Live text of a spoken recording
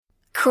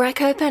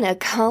Crack open a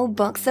cold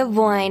box of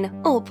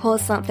wine or pour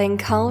something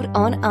cold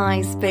on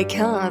ice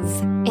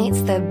because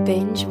it's the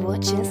Binge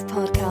Watchers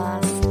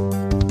Podcast.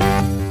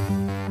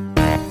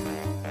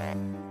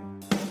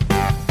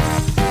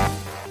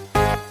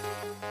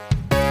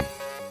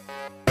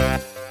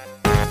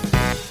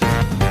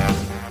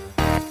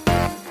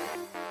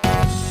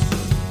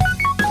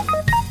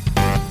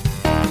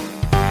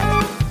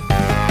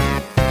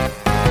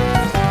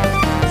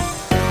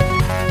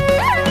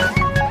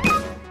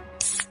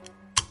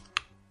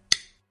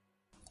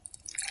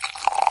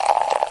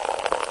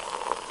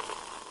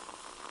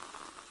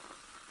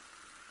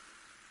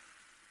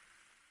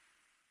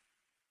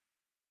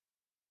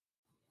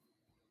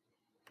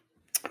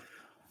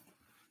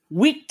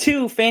 Week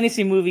 2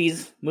 fantasy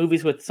movies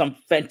with some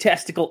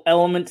fantastical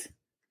element.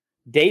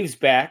 Dave's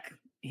back.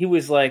 He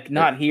was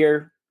not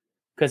here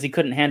because he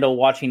couldn't handle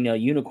watching a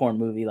unicorn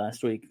movie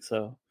last week.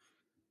 So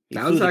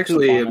that was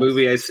actually a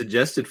movie I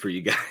suggested for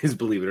you guys,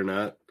 believe it or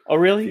not. Oh,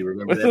 really? If you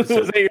remember the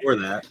episode before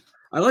that.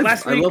 I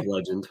love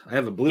Legend. I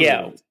have a Blu-ray.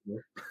 Yeah.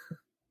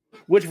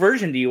 Which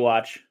version do you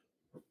watch?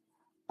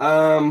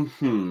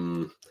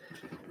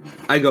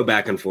 I go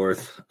back and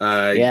forth.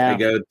 I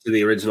go to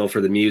the original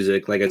for the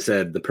music. Like I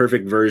said, the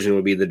perfect version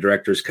would be the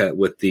director's cut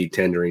with the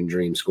Tangerine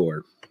Dream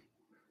score.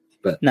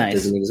 But It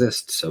doesn't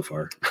exist so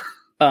far.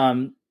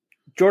 Jordan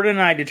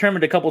and I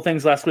determined a couple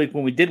things last week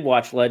when we did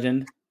watch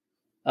Legend.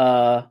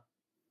 The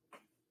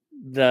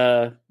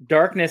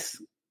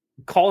darkness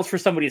calls for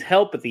somebody's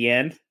help at the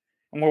end.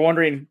 And we're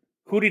wondering,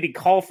 who did he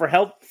call for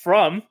help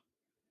from?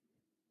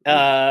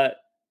 2,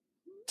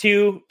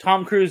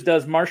 Tom Cruise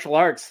does martial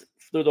arts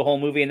through the whole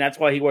movie, and that's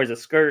why he wears a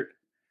skirt,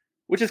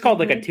 which is called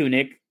like a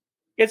tunic.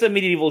 It's a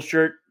medieval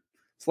shirt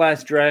 /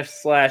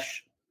 dress / I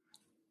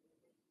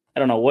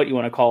don't know what you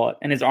want to call it.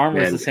 And his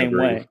armor is the same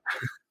way.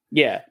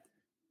 Yeah.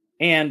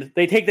 And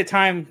they take the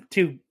time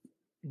to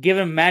give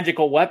him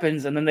magical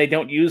weapons, and then they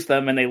don't use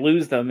them, and they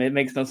lose them. It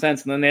makes no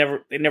sense. And then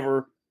they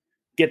never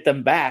get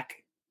them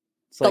back.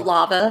 The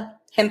lava,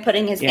 him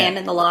putting his hand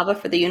in the lava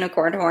for the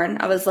unicorn horn.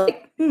 I was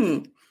like,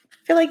 I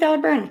feel like that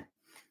would burn.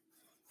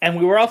 And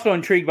we were also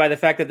intrigued by the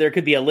fact that there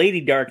could be a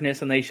Lady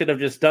Darkness, and they should have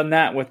just done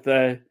that with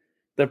the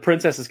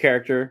princess's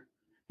character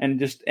and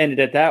just ended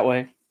it that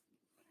way.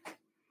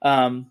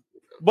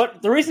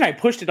 But the reason I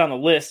pushed it on the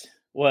list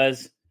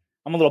was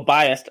I'm a little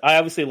biased. I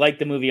obviously like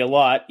the movie a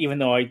lot, even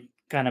though I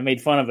kind of made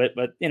fun of it.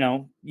 But,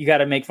 you got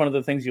to make fun of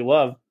the things you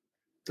love.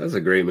 That's a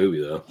great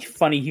movie, though.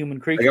 Funny human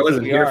creatures. I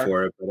wasn't here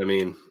for it, but I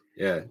mean,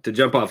 to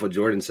jump off what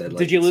Jordan said.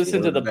 Did you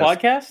listen to the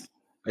podcast?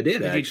 I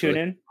did, actually. Did you tune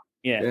in?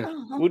 Yeah.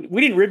 Oh. We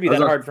didn't rib you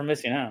that hard for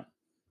missing out.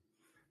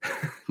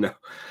 No,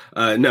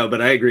 but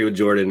I agree with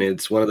Jordan.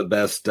 It's one of the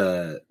best.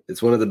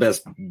 It's one of the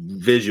best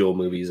visual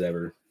movies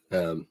ever.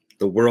 The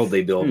world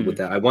they build with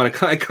that,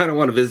 I kind of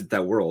want to visit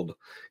that world.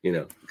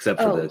 Except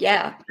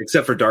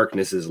for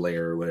Darkness's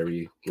lair or whatever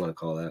you want to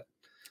call that.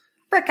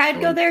 Frick,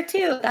 I'd go there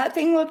too. That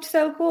thing looked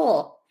so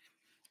cool.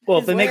 Well,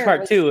 if they make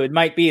part 2, it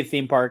might be a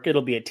theme park.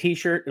 It'll be a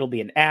T-shirt. It'll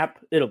be an app.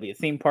 It'll be a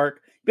theme park.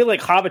 It'll be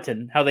like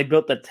Hobbiton, how they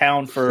built the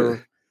town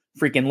for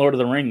freaking Lord of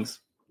the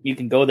Rings. You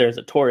can go there as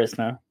a tourist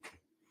now.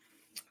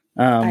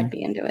 I'd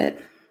be into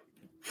it.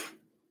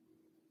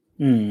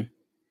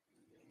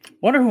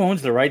 Wonder who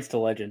owns the rights to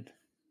Legend.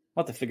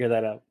 I'll have to figure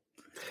that out.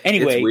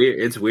 Anyway,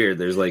 it's weird.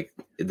 There's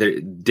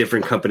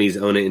different companies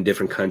own it in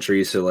different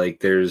countries. So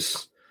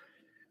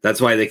that's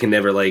why they can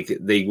never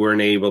they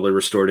weren't able to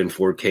restore it in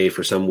 4K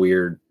for some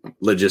weird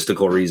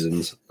logistical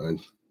reasons.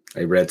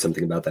 I read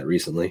something about that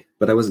recently,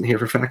 but I wasn't here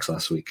for facts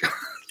last week.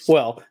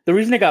 Well, the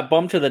reason it got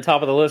bumped to the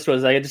top of the list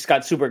was I just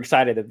got super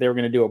excited that they were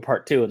going to do a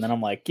part 2. And then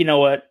I'm like, you know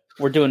what?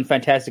 We're doing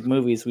fantastic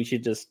movies. We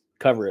should just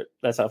cover it.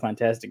 That's how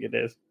fantastic it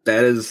is.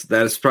 That is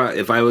probably,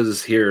 if I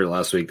was here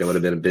last week, that would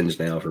have been a binge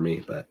now for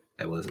me, but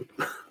I wasn't.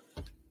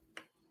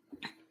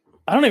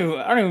 I don't even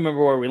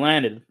remember where we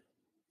landed.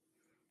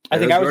 I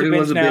think I was a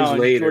binge now,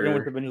 and Jordan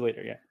was a binge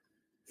later.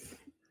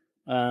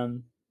 Yeah.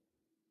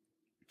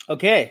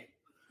 Okay.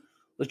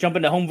 Let's jump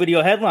into home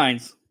video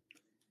headlines.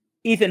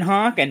 Ethan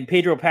Hawke and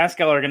Pedro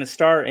Pascal are going to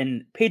star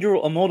in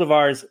Pedro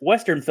Almodovar's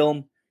Western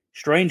film,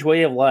 Strange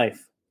Way of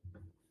Life.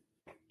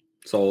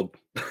 Sold.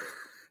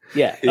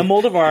 Yeah.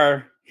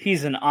 Almodovar,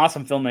 he's an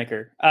awesome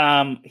filmmaker.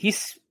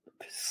 He's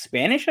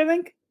Spanish, I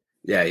think?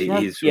 Yeah,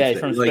 he's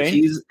from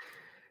Spain.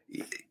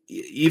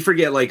 You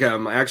forget,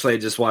 actually I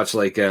just watched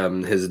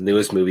his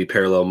newest movie,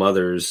 Parallel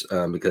Mothers,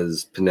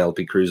 because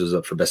Penelope Cruz was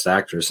up for Best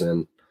Actress,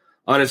 and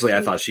honestly,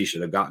 I thought she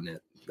should have gotten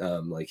it.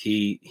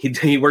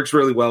 He works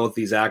really well with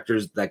these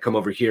actors that come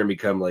over here and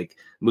become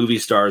movie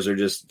stars or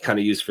just kind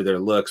of used for their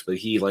looks, but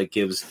he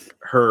gives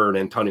her and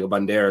Antonio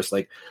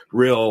Banderas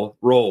real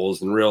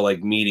roles and real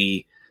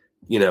meaty,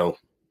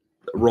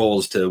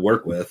 roles to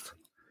work with.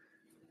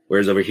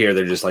 Whereas over here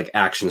they're just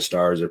action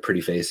stars or pretty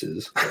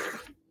faces.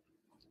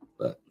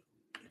 But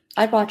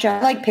I'd watch it.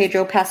 I like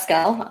Pedro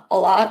Pascal a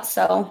lot,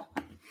 so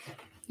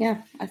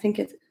yeah, I think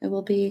it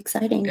will be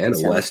exciting. And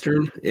a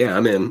Western? Yeah,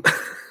 I'm in.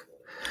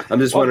 I'm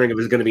just wondering if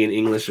it's going to be in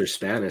English or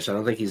Spanish. I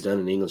don't think he's done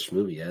an English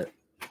movie yet.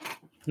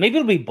 Maybe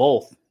it'll be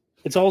both.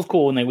 It's always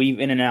cool when they weave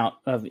in and out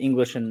of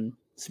English and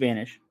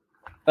Spanish.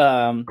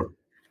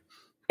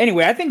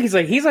 Anyway, I think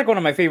he's like one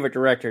of my favorite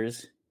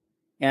directors,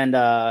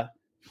 and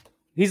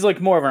he's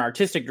like more of an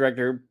artistic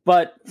director.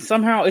 But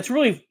somehow it's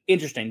really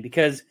interesting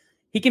because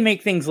he can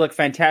make things look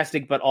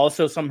fantastic, but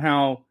also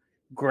somehow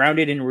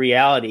grounded in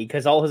reality.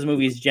 Because all his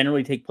movies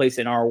generally take place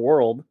in our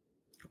world.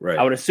 Right.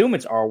 I would assume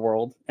it's our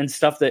world and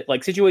stuff that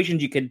like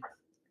situations you could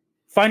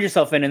find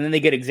yourself in, and then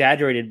they get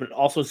exaggerated, but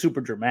also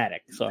super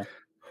dramatic. So,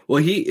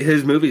 well,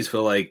 his movies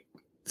feel like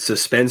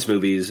suspense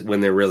movies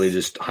when they're really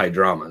just high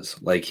dramas.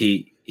 Like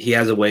he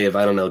has a way of,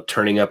 I don't know,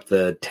 turning up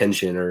the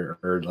tension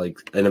or like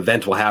an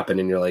event will happen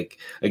and you're like,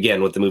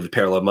 again, with the movie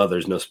Parallel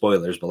Mothers, no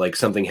spoilers, but like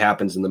something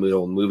happens in the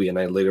middle of the movie and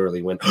I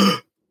literally went,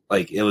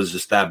 like it was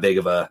just that big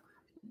of a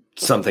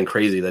something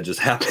crazy that just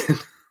happened.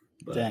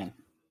 Dang.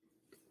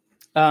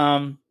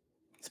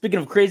 Speaking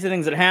of crazy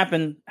things that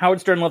happen, Howard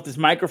Stern left his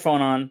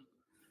microphone on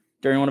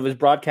during one of his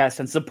broadcasts,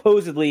 and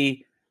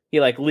supposedly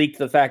he like leaked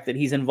the fact that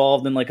he's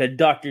involved in like a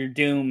Doctor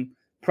Doom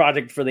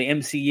project for the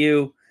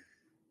MCU.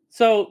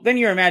 So then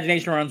your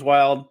imagination runs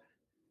wild.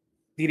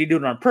 Did he do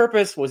it on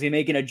purpose? Was he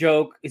making a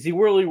joke? Is he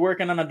really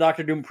working on a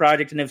Doctor Doom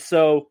project? And if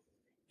so,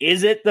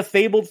 is it the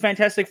fabled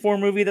Fantastic Four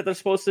movie that they're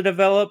supposed to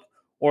develop?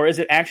 Or is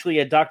it actually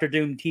a Doctor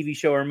Doom TV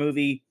show or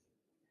movie?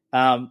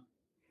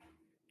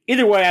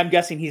 Either way, I'm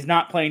guessing he's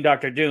not playing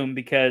Doctor Doom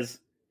because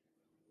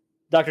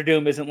Doctor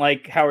Doom isn't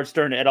like Howard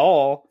Stern at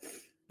all,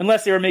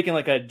 unless they were making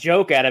like a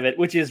joke out of it,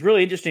 which is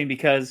really interesting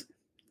because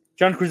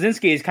John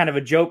Krasinski is kind of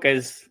a joke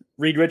as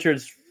Reed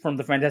Richards from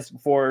the Fantastic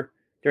Four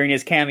during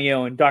his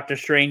cameo in Doctor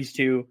Strange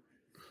 2.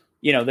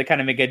 You know, they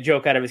kind of make a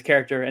joke out of his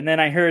character. And then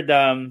I heard,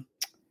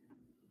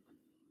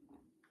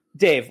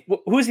 Dave,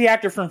 who's the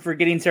actor from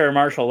Forgetting Sarah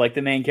Marshall, like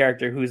the main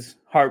character who's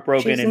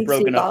heartbroken and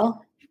broken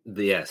up?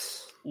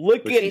 Yes.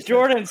 Look at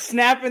Jordan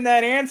snapping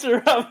that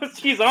answer up.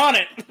 She's on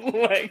it.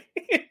 Like,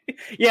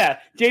 yeah,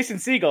 Jason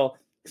Segel.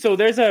 So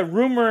there's a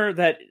rumor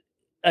that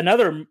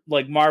another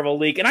like Marvel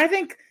leak, and I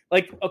think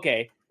like,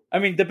 okay, I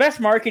mean, the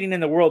best marketing in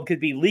the world could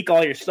be leak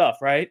all your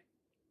stuff, right?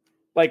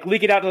 Like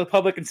leak it out to the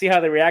public and see how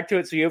they react to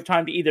it. So you have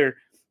time to either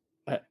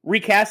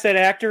recast that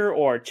actor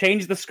or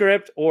change the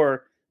script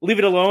or leave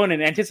it alone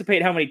and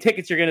anticipate how many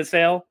tickets you're going to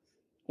sell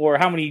or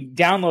how many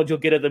downloads you'll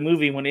get of the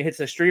movie when it hits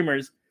the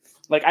streamers.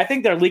 Like, I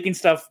think they're leaking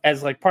stuff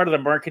as like part of the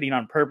marketing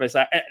on purpose.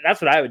 That's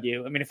what I would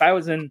do. I mean, if I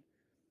was in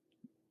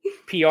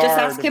PR, just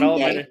ask him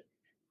gay.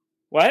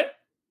 What?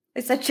 I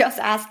said, just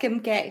ask him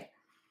gay.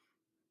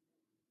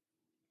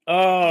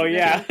 Oh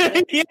yeah,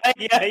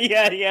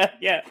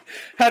 yeah.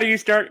 How do you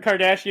start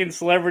Kardashian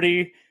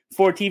celebrity?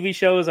 4 TV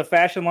shows, a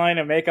fashion line,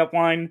 a makeup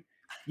line.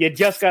 You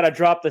just got to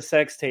drop the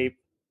sex tape.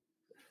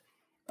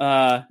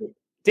 Dave,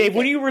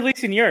 when are you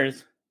releasing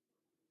yours?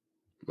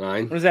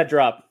 Mine. When does that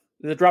drop?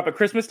 Does it drop at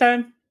Christmas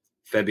time?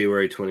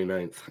 February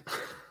 29th.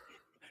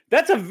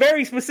 That's a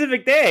very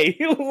specific day.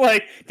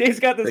 Like, Dave's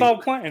got this all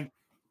planned.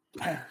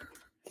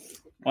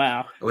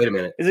 Wow. Wait a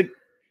minute. Is it?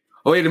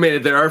 Oh, wait a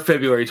minute. There are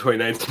February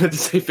 29th. I meant to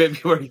say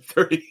February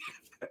 30th.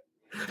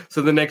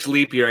 So the next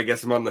leap year, I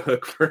guess I'm on the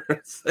hook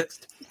for sex.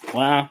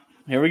 Wow.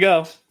 Here we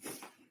go.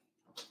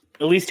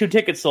 At least 2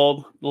 tickets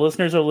sold. The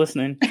listeners are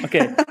listening.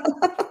 Okay.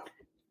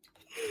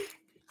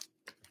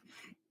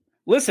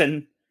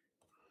 Listen.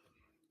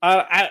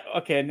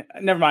 Okay.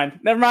 Never mind.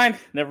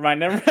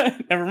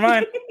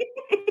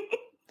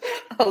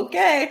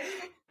 Okay.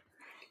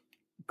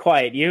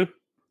 Quiet, you.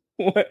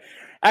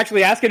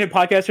 Actually, asking a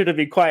podcaster to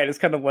be quiet is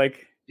kind of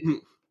like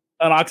an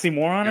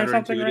oxymoron or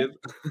something, right?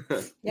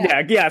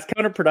 Yeah, it's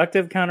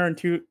counterproductive,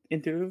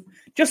 counterintuitive.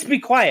 Just be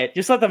quiet.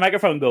 Just let the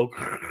microphone go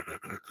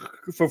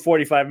for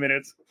 45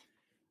 minutes.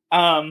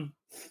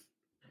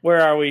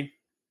 Where are we?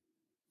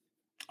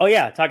 Oh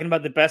yeah, talking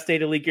about the best day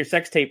to leak your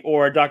sex tape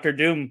or a Doctor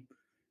Doom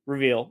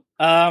reveal.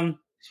 Jason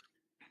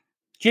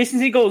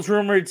Segel is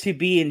rumored to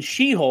be in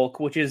She-Hulk,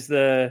 which is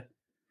the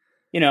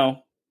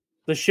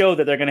show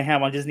that they're going to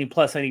have on Disney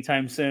Plus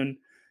anytime soon.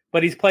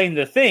 But he's playing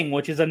the Thing,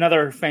 which is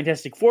another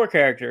Fantastic Four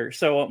character.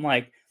 So I'm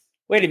like,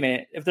 wait a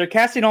minute. If they're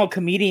casting all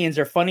comedians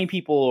or funny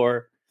people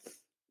or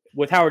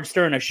with Howard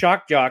Stern, a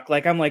shock jock,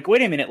 like I'm like,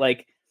 wait a minute.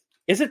 Like,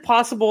 is it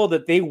possible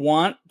that they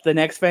want the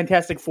next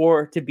Fantastic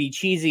Four to be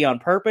cheesy on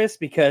purpose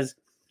because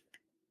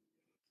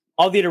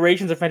all the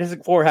iterations of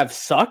Fantastic Four have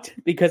sucked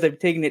because they've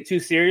taken it too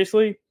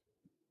seriously?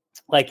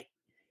 Like,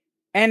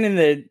 and in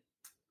the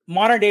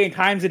modern day and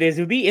times it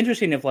would be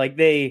interesting if like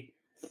they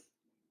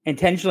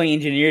intentionally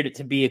engineered it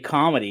to be a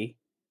comedy,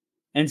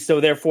 and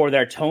so therefore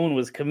their tone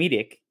was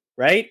comedic,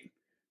 right?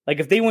 Like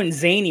if they went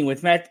zany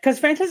with Matt, because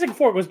Fantastic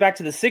Four goes back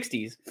to the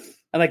 60s,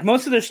 and like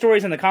most of their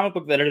stories in the comic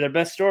book that are their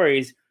best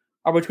stories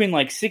are between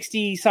like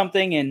 60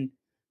 something and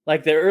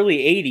like the early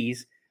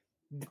 80s.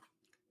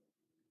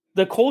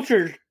 The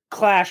culture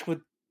clash with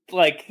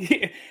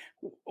like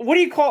what do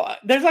you call?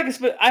 There's like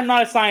I'm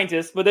not a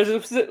scientist, but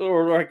there's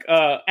or like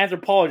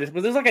anthropologist,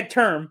 but there's like a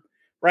term,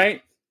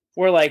 right?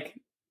 Where like,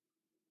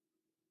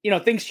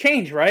 things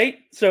change, right?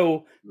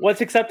 So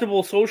what's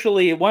acceptable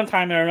socially at one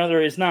time or another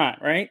is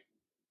not, right?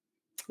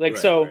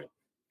 Like, right.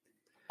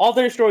 all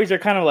their stories are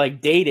kind of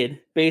like dated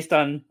based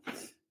on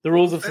the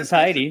rules of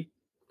society.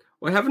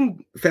 Well,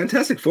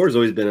 Fantastic Four has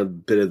always been a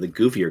bit of the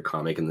goofier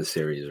comic in the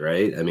series,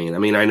 right? I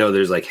mean, I know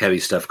there's like heavy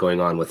stuff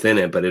going on within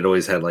it, but it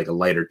always had like a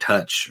lighter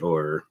touch,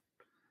 or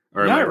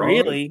not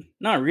really.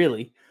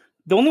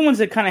 The only ones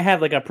that kind of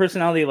had like a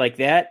personality like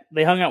that,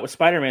 they hung out with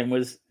Spider-Man,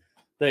 was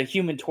the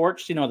Human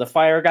Torch, the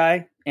fire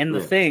guy, and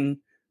the Thing,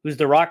 who's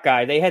the rock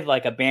guy. They had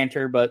like a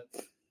banter, but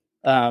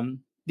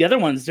the other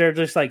ones, they're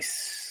just like,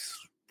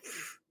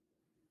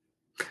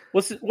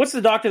 what's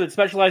the doctor that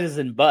specializes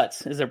in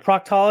butts? Is it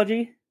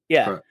proctology?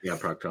 Yeah.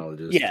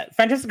 Proctologist. Yeah,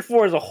 Fantastic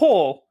Four as a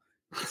whole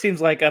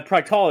seems like a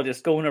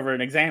proctologist going over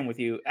an exam with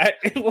you.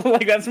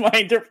 Like, that's my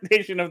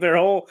interpretation of their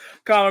whole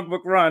comic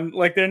book run.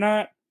 Like,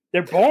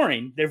 they're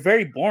boring. They're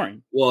very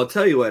boring. Well, I'll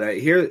tell you what.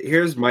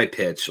 Here's my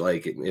pitch.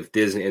 Like, if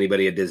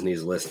anybody at Disney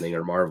is listening,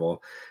 or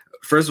Marvel,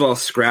 first of all,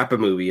 scrap a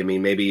movie. I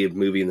mean, maybe a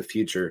movie in the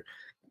future.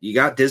 You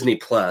got Disney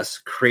Plus,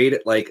 create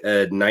it like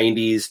a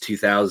 90s,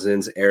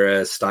 2000s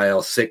era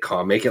style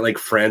sitcom. Make it like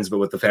Friends, but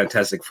with the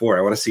Fantastic Four.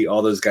 I want to see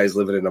all those guys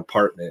live in an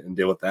apartment and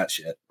deal with that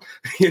shit.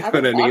 You know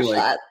what I mean?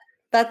 Like,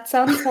 that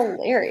sounds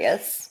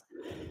hilarious.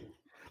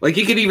 Like,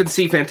 you could even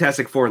see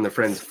Fantastic Four in the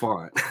Friends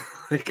font.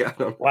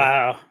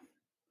 Wow.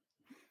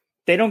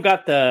 They don't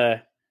got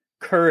the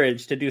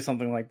courage to do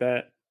something like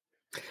that.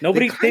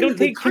 They don't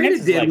take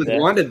chances did like with that.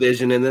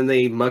 WandaVision, and then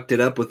they mucked it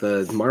up with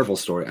a Marvel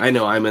story. I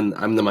know I'm in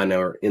the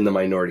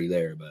minority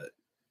there, but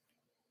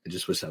I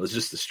just wish that was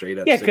just a straight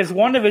up. Yeah, because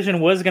WandaVision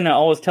was going to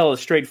always tell a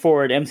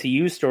straightforward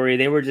MCU story.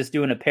 They were just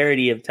doing a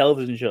parody of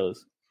television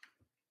shows,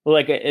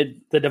 like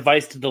the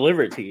device to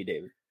deliver it to you,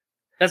 David.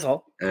 That's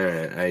all.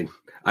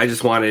 I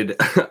just wanted.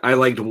 I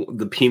liked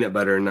the peanut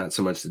butter and not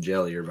so much the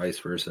jelly, or vice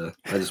versa.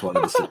 I just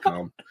wanted a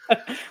sitcom.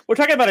 We're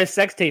talking about his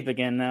sex tape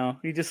again now.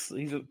 He's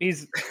trying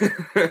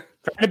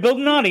to build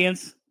an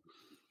audience.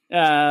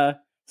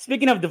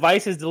 Speaking of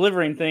devices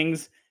delivering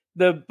things,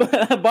 the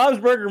Bob's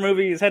Burger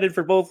movie is headed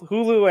for both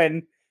Hulu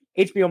and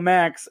HBO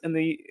Max in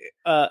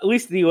at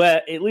least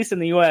in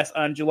the US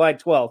on July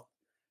 12th.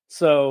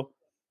 So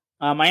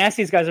I asked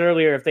these guys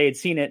earlier if they had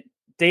seen it.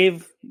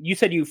 Dave, you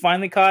said you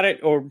finally caught it,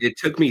 or it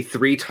took me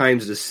 3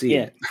 times to see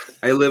it.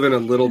 I live in a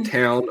little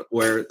town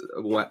where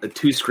a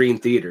 2-screen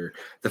theater.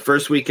 The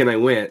first weekend I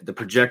went, the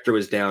projector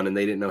was down and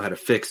they didn't know how to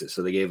fix it,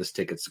 so they gave us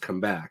tickets to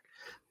come back.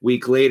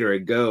 Week later, I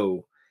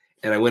go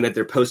and I went at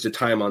their posted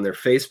time on their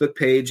Facebook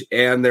page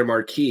and their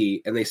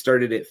marquee, and they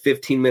started it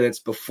 15 minutes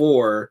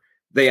before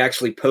they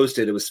actually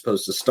posted it was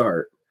supposed to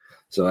start.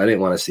 So I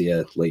didn't want to see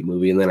a late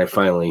movie, and then I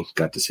finally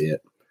got to see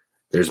it.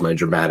 There's my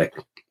dramatic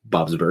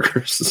Bob's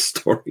Burgers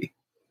story.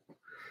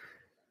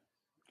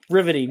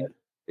 Riveting.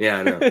 Yeah,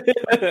 I know.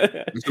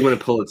 Just win a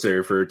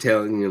Pulitzer for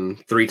telling him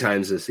 3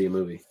 times to see a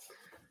movie.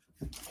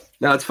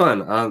 No, it's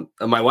fun.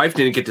 My wife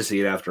didn't get to see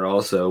it after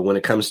all, so when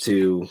it comes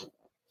to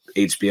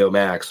HBO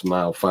Max,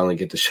 I'll finally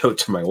get to show it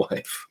to my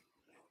wife,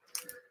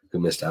 who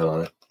missed out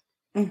on it.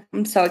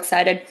 I'm so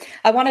excited.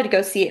 I wanted to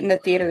go see it in the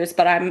theaters,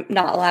 but I'm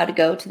not allowed to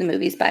go to the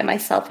movies by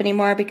myself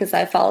anymore because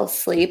I fall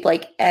asleep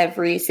like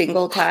every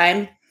single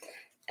time.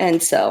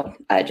 And so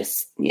I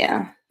just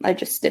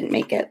didn't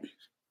make it.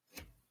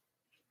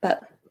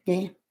 But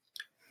yeah,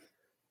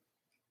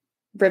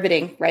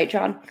 riveting, right,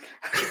 John?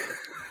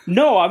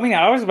 No, I mean,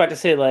 I was about to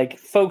say, like,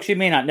 folks, you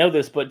may not know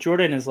this, but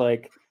Jordan is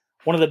like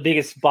one of the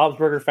biggest Bob's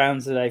Burger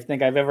fans that I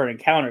think I've ever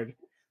encountered.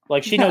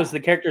 Like, she knows the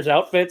characters'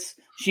 outfits.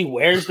 She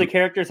wears the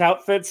characters'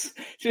 outfits.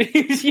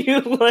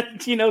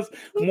 She knows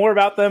more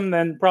about them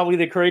than probably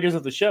the creators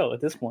of the show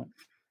at this point.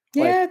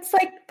 Yeah, it's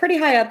like pretty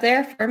high up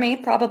there for me.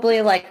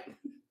 Probably like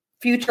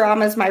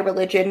Futurama is my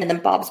religion, and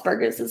then Bob's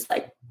Burgers is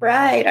like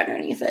right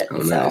underneath it. Oh,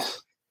 nice. So,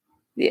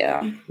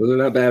 yeah. Those are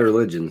not bad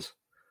religions.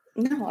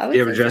 No, I would. Do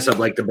you ever dress up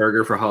like the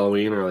burger for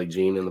Halloween, or like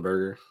Gene in the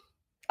burger?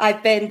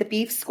 I've been the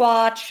beef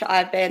squatch.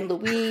 I've been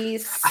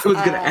Louise. I was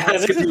going to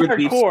ask. This is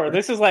hardcore.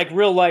 This is like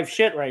real life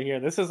shit right here.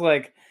 This is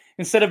like,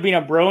 instead of being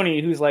a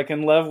brony who's like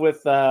in love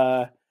with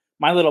My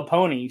Little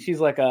Pony, she's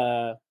like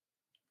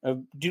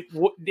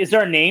is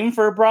there a name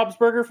for Bob's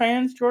Burger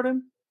fans,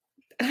 Jordan?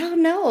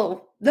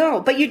 Oh,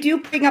 no. But you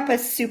do bring up a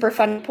super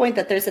fun point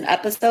that there's an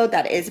episode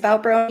that is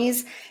about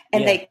bronies,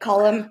 and they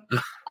call them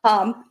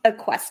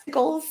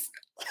Equesticles.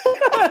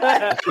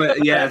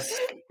 But yes.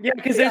 Yeah,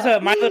 because there's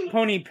a My Little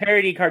Pony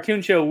parody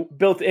cartoon show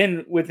built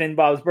in within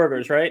Bob's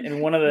Burgers, right?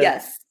 And one of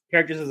the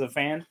characters is a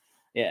fan.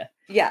 Yeah.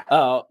 Yeah.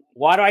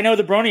 Why do I know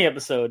the brony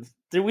episode?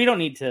 We don't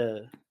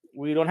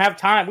have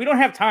time. We don't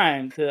have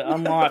time to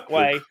unlock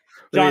why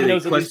John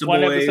knows at least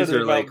one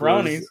episode about like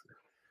bronies.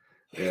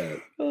 Yeah.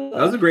 That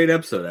was a great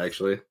episode,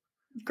 actually.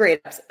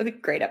 Great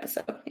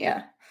episode.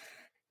 Yeah.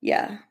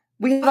 Yeah.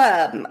 We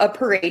have a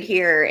parade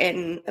here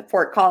in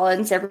Fort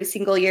Collins every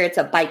single year. It's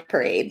a bike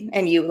parade,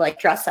 and you like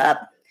dress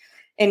up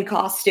in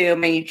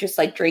costume and you just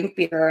like drink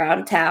beer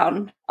around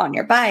town on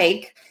your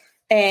bike.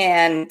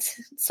 And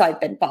so I've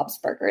been Bob's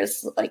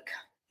Burgers like,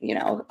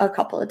 a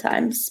couple of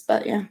times,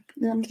 but yeah.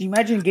 Can you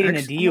imagine getting a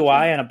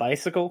DUI on a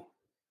bicycle?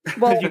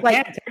 Well, you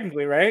can't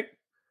technically, right?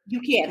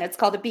 You can. It's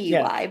called a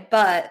BUI,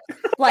 but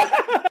like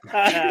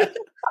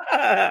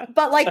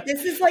But like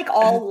this is like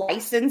all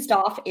licensed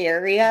off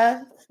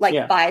area,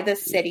 like by the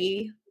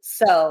city.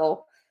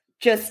 So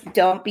just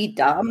don't be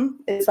dumb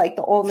is like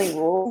the only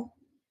rule.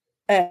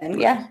 And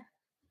yeah,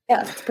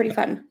 it's pretty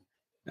fun.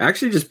 I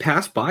actually just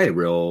passed by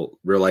real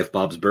life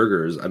Bob's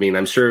Burgers. I mean,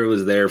 I'm sure it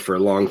was there for a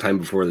long time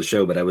before the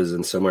show, but I was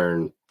in somewhere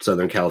in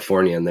Southern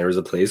California and there was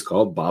a place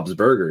called Bob's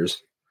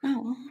Burgers.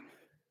 Oh.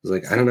 I was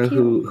like, I don't know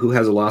who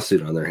has a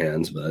lawsuit on their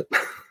hands, but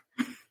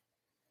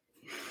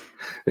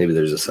maybe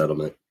there's a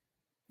settlement.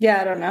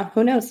 Yeah, I don't know.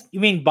 Who knows? You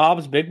mean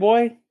Bob's Big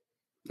Boy?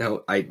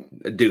 No,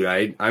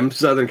 I'm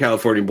Southern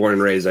California born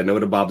and raised. I know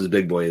what a Bob's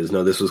Big Boy is.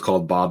 No, this was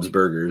called Bob's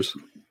Burgers.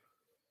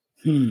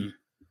 And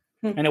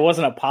it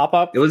wasn't a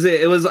pop-up? It was.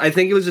 I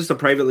think it was just a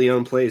privately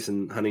owned place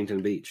in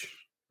Huntington Beach.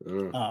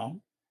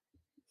 Oh.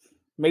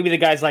 Maybe the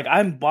guy's like,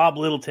 I'm Bob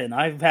Littleton.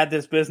 I've had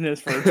this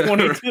business for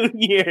 22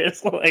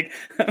 years. Like,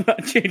 I'm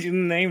not changing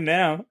the name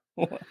now.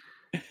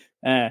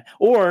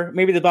 Or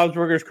maybe the Bob's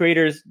Burgers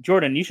creators,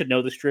 Jordan, you should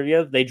know this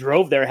trivia. They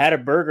drove there, had a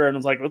burger, and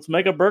was like, let's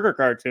make a burger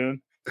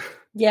cartoon.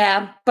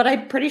 Yeah, but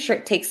I'm pretty sure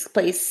it takes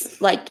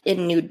place like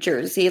in New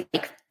Jersey,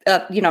 like,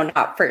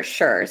 not for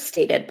sure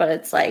stated, but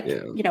it's like,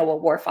 a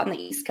wharf on the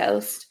East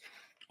Coast.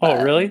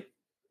 Oh, really?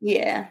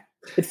 Yeah.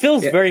 It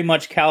feels very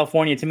much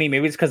California to me.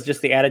 Maybe it's because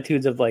just the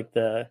attitudes of like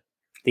the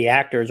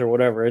actors or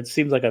whatever. It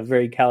seems like a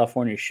very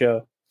California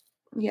show.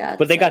 Yeah.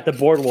 But they got the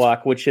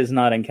boardwalk, which is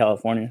not in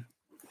California.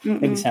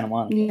 Maybe Santa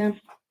Monica.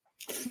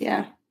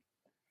 Yeah.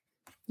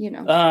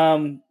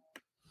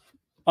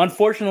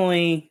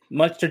 Unfortunately,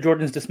 much to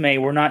Jordan's dismay,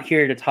 we're not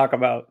here to talk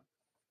about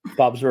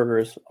Bob's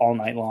Burgers all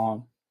night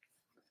long.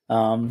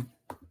 Talking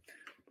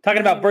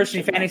about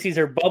bursting fantasies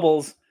or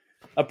bubbles,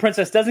 a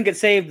princess doesn't get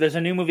saved. There's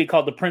a new movie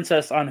called The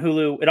Princess on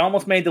Hulu. It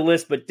almost made the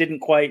list, but didn't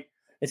quite.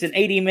 It's an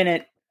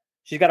 80-minute.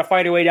 She's got to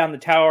fight her way down the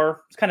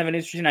tower. It's kind of an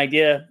interesting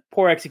idea.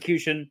 Poor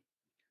execution.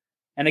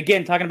 And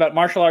again, talking about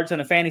martial arts in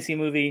a fantasy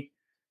movie,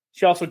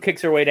 she also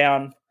kicks her way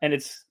down, and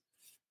it's...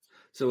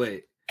 So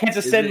wait. Can't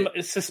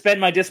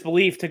suspend my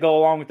disbelief to go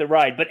along with the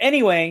ride. But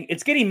anyway,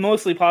 it's getting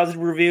mostly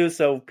positive reviews,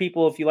 so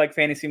people, if you like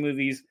fantasy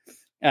movies,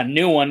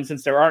 new ones,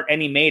 since there aren't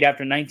any made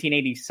after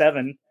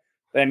 1987,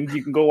 then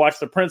you can go watch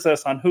The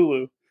Princess on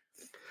Hulu.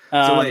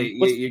 So wait,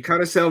 you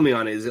kind of sell me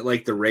on it. Is it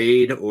like The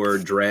Raid or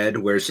Dread,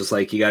 where it's just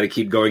like you got to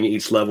keep going at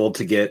each level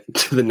to get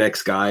to the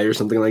next guy or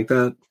something like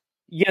that?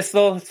 Yes,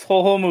 the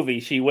whole movie.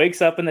 She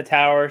wakes up in the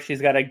tower.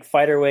 She's got to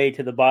fight her way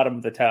to the bottom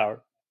of the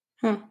tower.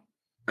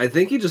 I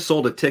think you just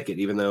sold a ticket,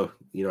 even though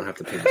you don't have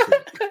to pay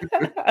the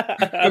ticket.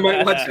 I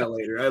might watch that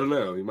later. I don't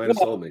know. You might have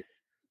sold me.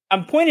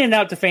 I'm pointing it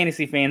out to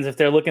fantasy fans if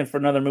they're looking for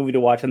another movie to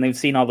watch and they've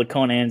seen all the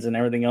Conans and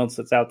everything else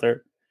that's out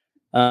there.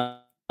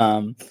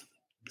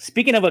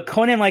 Speaking of a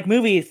Conan-like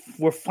movie,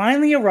 we're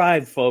finally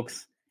arrived,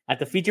 folks, at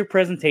the feature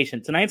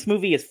presentation. Tonight's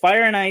movie is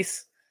Fire and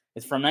Ice.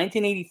 It's from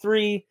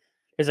 1983.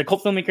 There's a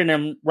cult filmmaker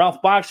named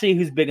Ralph Bakshi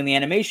who's big in the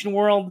animation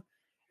world.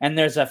 And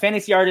there's a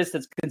fantasy artist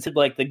that's considered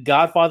like the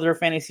godfather of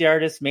fantasy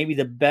artists, maybe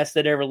the best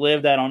that ever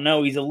lived. I don't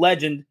know. He's a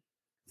legend,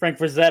 Frank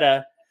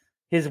Frazetta.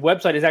 His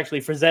website is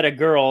actually Frazetta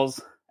Girls.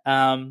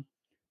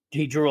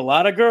 He drew a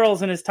lot of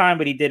girls in his time,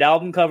 but he did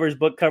album covers,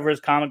 book covers,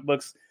 comic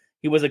books.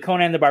 He was a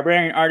Conan the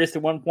Barbarian artist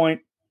at one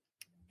point,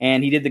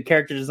 and he did the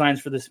character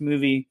designs for this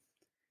movie.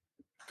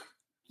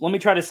 Let me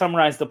try to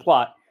summarize the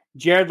plot.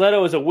 Jared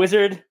Leto is a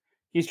wizard.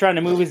 He's trying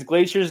to move his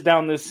glaciers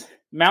down this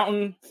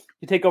mountain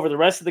to take over the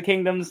rest of the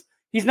kingdoms.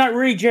 He's not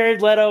really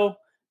Jared Leto,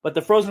 but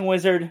the frozen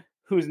wizard,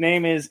 whose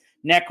name is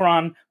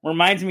Necron,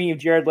 reminds me of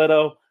Jared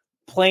Leto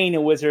playing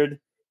a wizard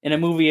in a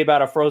movie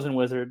about a frozen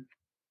wizard.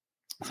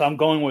 So I'm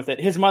going with it.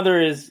 His mother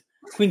is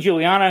Queen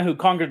Juliana, who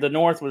conquered the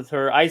north with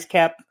her Ice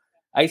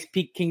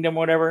Peak Kingdom,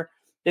 whatever.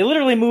 They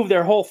literally moved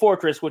their whole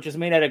fortress, which is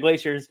made out of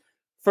glaciers,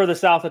 further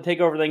south to take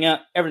over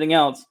everything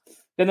else.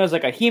 Then there's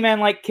like a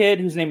He-Man-like kid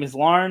whose name is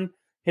Larn.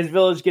 His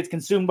village gets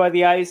consumed by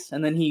the ice,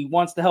 and then he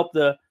wants to help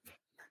the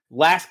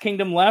last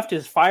kingdom left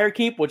is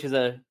Firekeep, which is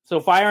so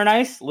fire and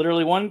ice.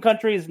 Literally one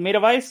country is made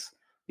of ice.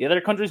 The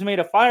other country is made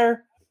of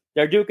fire.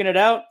 They're duking it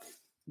out.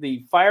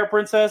 The fire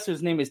princess,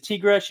 whose name is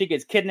Tigra, she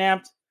gets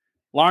kidnapped.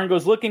 Larn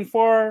goes looking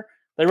for her.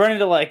 They run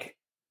into like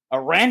a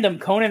random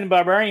Conan the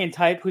Barbarian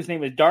type whose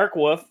name is Dark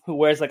Wolf, who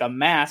wears like a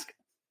mask.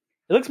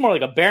 It looks more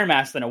like a bear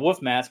mask than a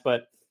wolf mask,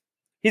 but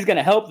he's going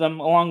to help them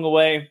along the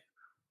way.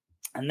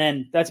 And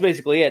then that's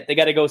basically it. They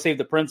got to go save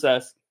the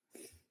princess.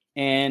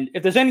 And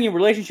if there's any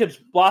relationships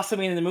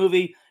blossoming in the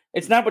movie,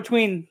 it's not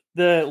between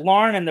the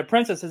Larn and the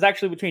princess. It's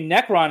actually between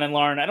Necron and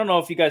Larn. I don't know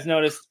if you guys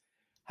noticed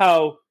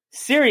how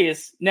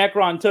serious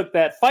Necron took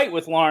that fight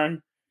with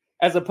Larn,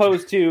 as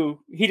opposed to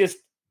he just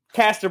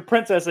cast a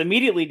princess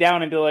immediately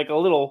down into like a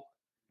little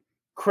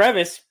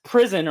crevice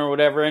prison or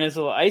whatever in his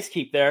little ice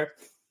keep there.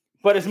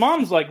 But his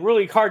mom's like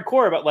really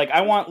hardcore about like,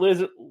 I want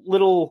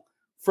little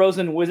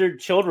frozen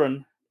wizard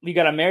children. You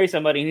got to marry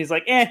somebody. And he's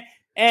like,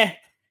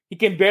 He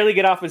can barely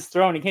get off his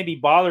throne. He can't be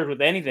bothered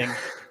with anything.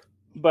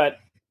 But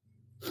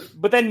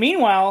then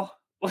meanwhile,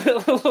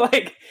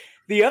 like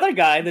the other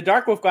guy, the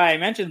Dark Wolf guy I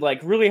mentioned,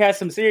 like really has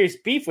some serious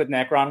beef with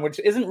Necron, which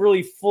isn't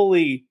really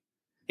fully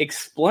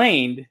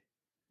explained.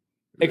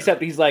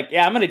 Except he's like,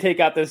 yeah, I'm going to take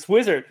out this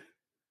wizard.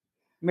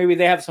 Maybe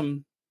they have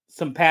some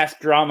past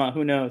drama.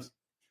 Who knows?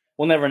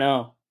 We'll never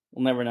know.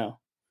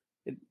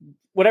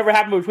 Whatever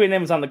happened between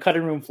them was on the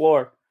cutting room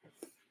floor.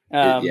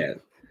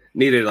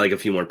 Needed like a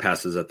few more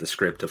passes at the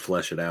script to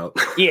flesh it out.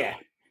 Yeah.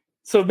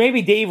 So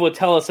maybe Dave will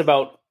tell us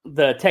about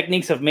the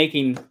techniques of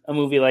making a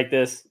movie like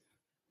this,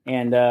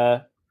 and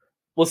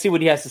we'll see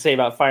what he has to say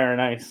about Fire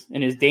and Ice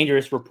in his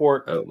dangerous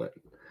report. Oh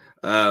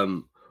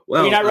man.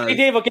 Well, you're not ready,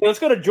 Dave? Okay, let's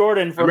go to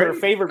Jordan for her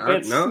favorite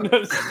bits. No,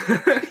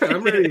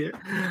 I'm ready.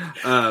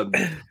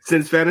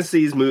 Since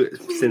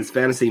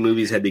fantasy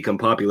movies had become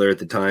popular at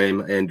the time,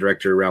 and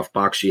director Ralph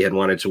Bakshi had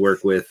wanted to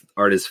work with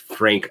artist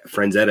Frank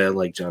Frazetta,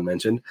 like John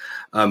mentioned,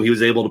 he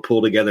was able to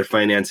pull together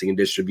financing and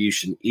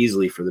distribution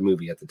easily for the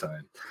movie at the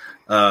time.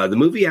 The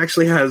movie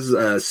actually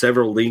has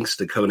several links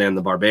to Conan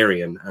the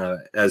Barbarian.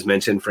 As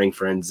mentioned, Frank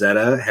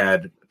Frazetta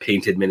had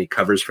painted many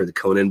covers for the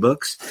Conan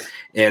books,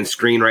 and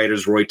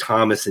screenwriters Roy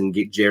Thomas and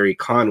Jerry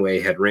Conway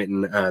had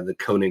written the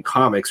Conan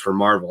comics for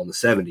Marvel in the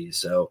 70s.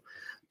 So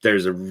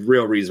there's a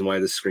real reason why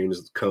this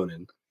screams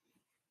Conan.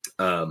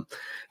 The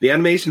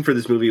animation for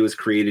this movie was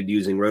created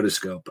using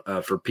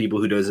rotoscope. For people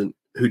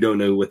who don't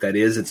know what that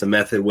is, it's a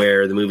method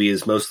where the movie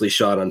is mostly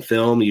shot on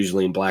film,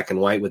 usually in black and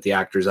white, with the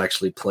actors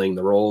actually playing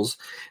the roles,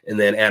 and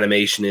then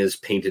animation is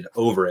painted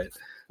over it.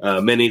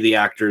 Many of the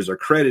actors are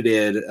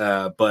credited,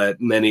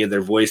 but many of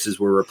their voices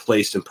were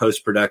replaced in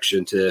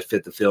post-production to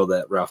fit the feel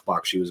that Ralph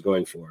Bakshi was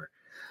going for.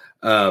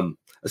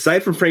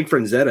 Aside from Frank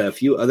Frazetta, a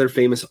few other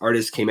famous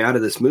artists came out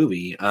of this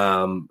movie.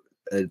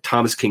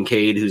 Thomas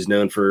Kincaid, who's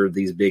known for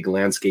these big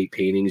landscape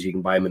paintings. You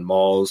can buy them in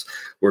malls,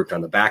 worked on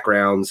the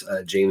backgrounds.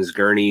 James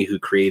Gurney, who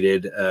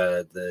created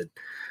the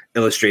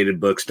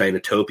illustrated books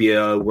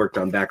Dinotopia, worked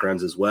on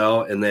backgrounds as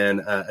well. And then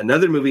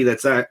another movie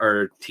that's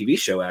our TV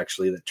show,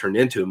 actually, that turned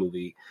into a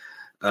movie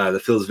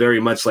that feels very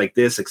much like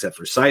this, except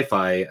for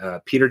sci-fi.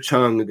 Peter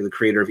Chung, the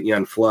creator of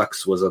Aeon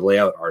Flux, was a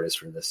layout artist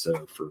for this.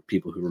 So for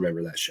people who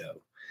remember that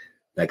show,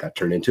 that got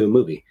turned into a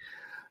movie.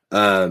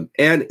 And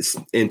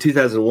in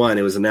 2001,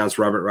 it was announced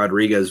Robert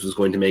Rodriguez was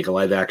going to make a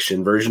live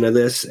action version of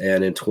this.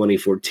 And in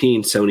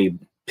 2014, Sony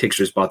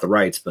Pictures bought the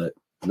rights, but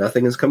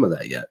nothing has come of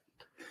that yet.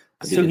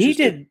 So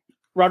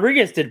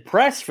Rodriguez did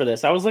press for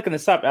this. I was looking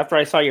this up after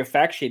I saw your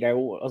fact sheet. I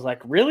was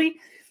like, really?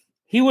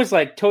 He was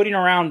like toting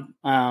around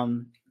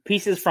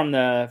pieces from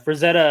the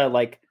Frazetta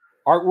like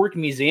artwork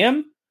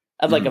museum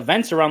at like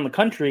events around the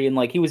country. And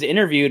like he was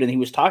interviewed and he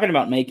was talking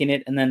about making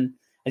it. And then,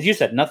 as you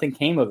said, nothing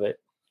came of it.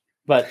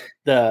 But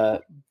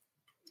go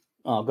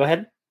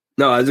ahead.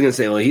 No, I was going to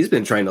say, well, he's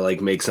been trying to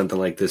like make something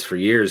like this for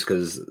years,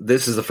 because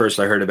this is the first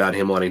I heard about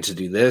him wanting to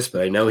do this,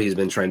 but I know he's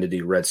been trying to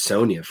do Red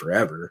Sonja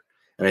forever.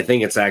 And I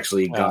think it's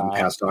actually gotten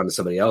passed on to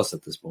somebody else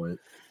at this point.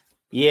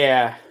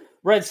 Yeah.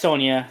 Red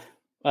Sonja,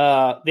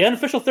 the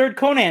unofficial third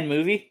Conan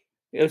movie.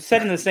 It was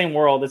set in the same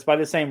world. It's by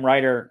the same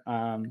writer,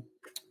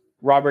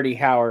 Robert E.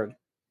 Howard.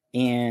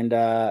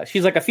 And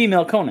she's like a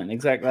female Conan.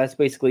 Exactly. That's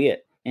basically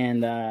it.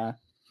 And,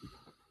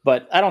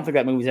 but I don't think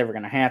that movie's ever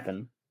going to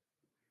happen.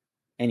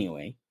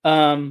 Anyway,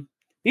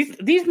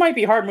 these might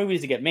be hard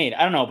movies to get made.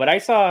 I don't know, but I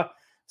saw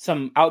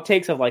some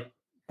outtakes of like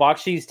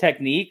Bakshi's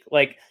technique.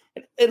 Like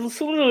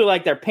it's literally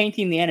like they're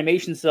painting the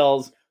animation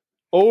cells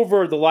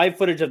over the live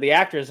footage of the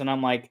actors, and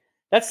I'm like,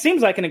 that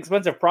seems like an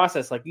expensive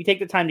process. Like you take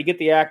the time to get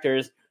the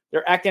actors,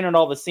 they're acting in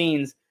all the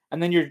scenes,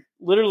 and then you're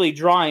literally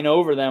drawing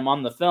over them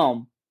on the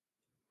film.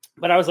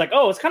 But I was like,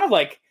 oh, it's kind of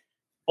like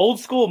old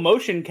school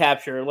motion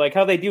capture, like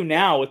how they do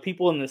now with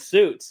people in the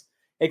suits.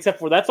 Except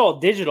for that's all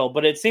digital,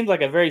 but it seems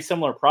like a very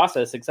similar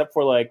process, except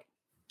for like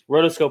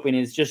rotoscoping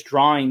is just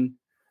drawing,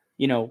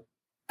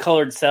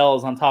 colored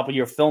cells on top of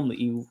your film that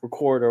you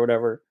record or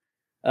whatever.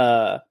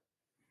 But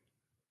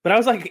I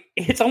was like,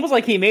 it's almost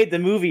like he made the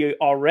movie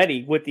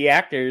already with the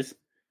actors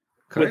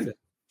with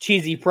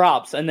cheesy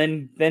props and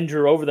then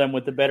drew over them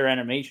with the better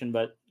animation.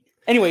 But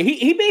anyway,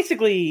 he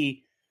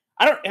basically,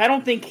 I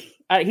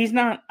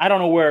don't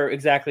know where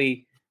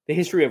exactly the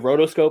history of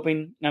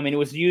rotoscoping. I mean, it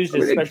was used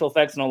as special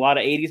effects in a lot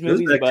of 80s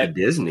movies. It goes back to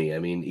Disney. I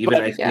mean,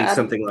 I think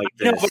something like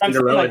this,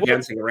 Cinderella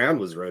dancing around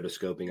was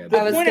rotoscoping.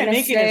 The point I'm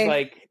making is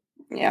like,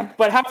 yeah.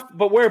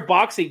 But where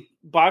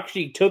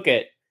Bakshi took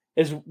it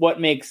is what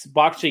makes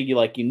Bakshi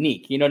like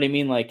unique. You know what I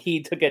mean? Like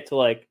he took it to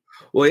like,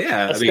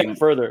 a step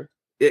further.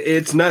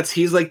 It's nuts.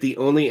 He's like the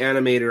only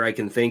animator I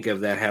can think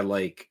of that had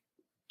like,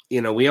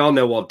 we all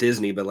know Walt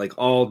Disney, but like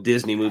all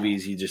Disney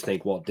movies, you just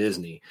think Walt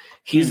Disney.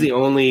 He's the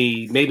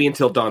only, maybe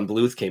until Don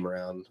Bluth came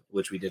around,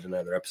 which we did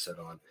another episode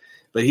on,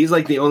 but he's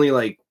like the only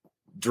like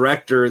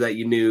director that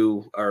you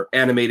knew, or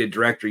animated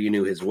director you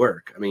knew his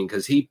work. I mean,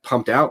 because he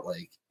pumped out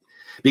like,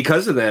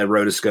 because of that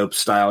rotoscope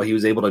style, he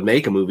was able to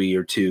make a movie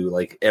or two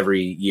like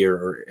every year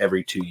or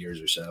every 2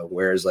 years or so.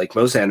 Whereas like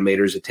most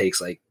animators, it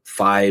takes like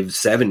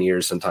 5-7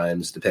 years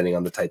sometimes, depending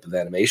on the type of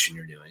animation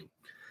you're doing.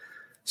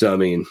 So, I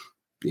mean,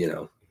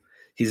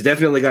 he's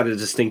definitely got a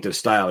distinctive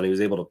style, and he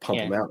was able to pump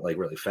them out like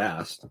really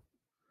fast.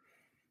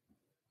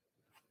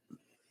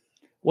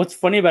 What's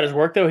funny about his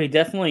work, though, he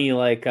definitely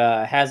like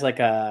has like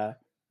a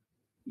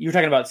you're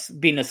talking about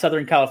being a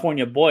Southern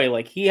California boy.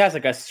 Like he has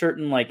like a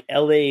certain like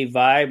LA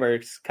vibe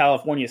or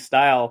California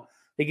style.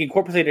 They can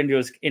incorporate into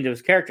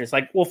his characters.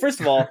 Like, well,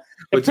 first of all,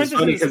 which is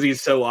funny because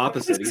he's so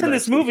opposite. He's in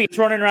this movie, he's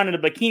running around in a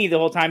bikini the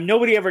whole time.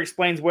 Nobody ever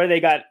explains where they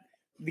got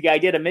the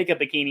idea to make a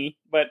bikini.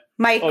 But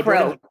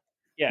micro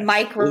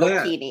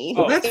bikini.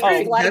 Well,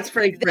 that's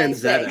Frank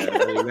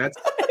Frazetta. I mean, that's.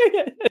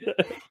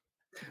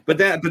 But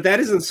that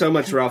isn't so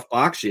much Ralph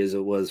Bakshi as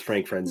it was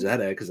Frank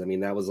Frazetta, because I mean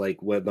that was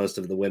like what most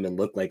of the women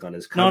looked like on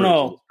his cover.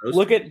 No.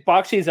 Look at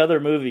Bakshi's other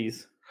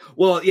movies.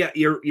 Well, yeah,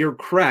 you're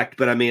correct,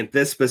 but I mean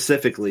this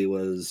specifically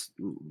was,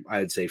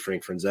 I'd say,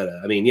 Frank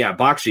Frazetta. I mean, yeah,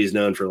 Bakshi is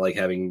known for like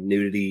having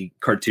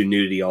cartoon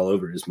nudity all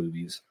over his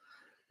movies,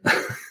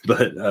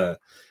 but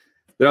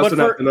they're also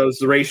not the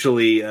most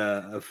racially,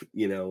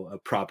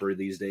 proper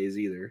these days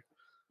either.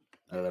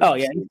 Oh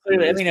yeah,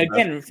 I mean,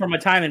 again, from a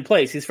time and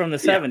place. He's from the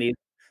 70s.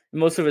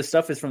 Most of his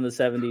stuff is from the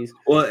 70s.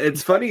 Well,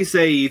 it's funny you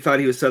say you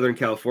thought he was Southern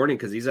California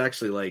because he's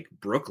actually like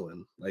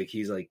Brooklyn. Like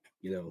he's like,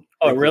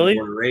 oh really?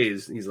 Born and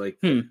raised. He's like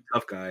a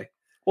tough guy.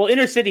 Well,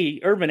 inner city,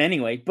 urban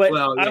anyway. But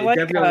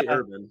definitely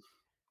urban.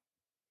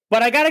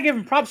 But I gotta give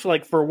him props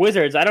for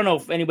Wizards. I don't know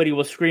if anybody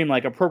will scream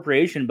like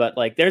appropriation, but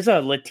like there's a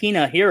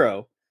Latina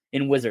hero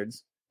in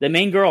Wizards. The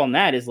main girl in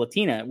that is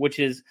Latina, which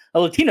is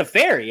a Latina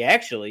fairy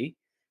actually,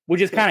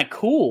 which is kind of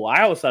cool.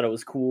 I always thought it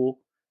was cool.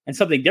 And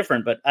something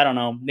different, but I don't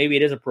know. Maybe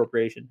it is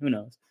appropriation. Who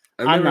knows?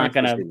 I'm not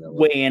going to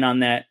weigh in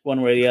on that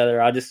one way or the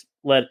other. I'll just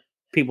let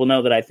people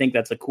know that I think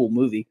that's a cool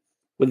movie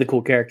with a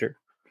cool character.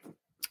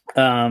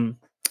 Where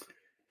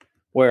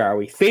are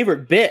we?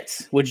 Favorite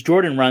bits, which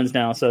Jordan runs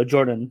now. So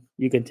Jordan,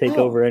 you can take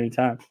over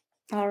anytime.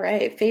 All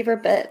right.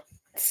 Favorite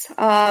bits.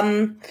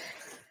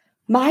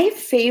 My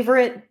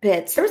favorite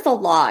bits, there's a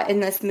lot in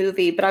this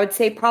movie, but I would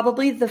say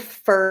probably the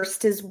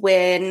first is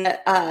when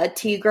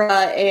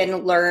Tigra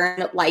and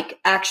Learn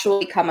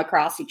actually come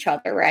across each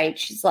other, right?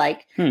 She's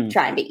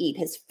trying to eat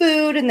his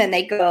food, and then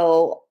they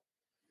go,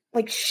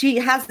 she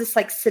has this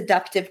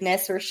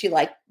seductiveness where she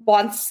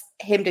wants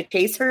him to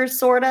chase her,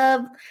 sort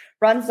of.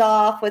 Runs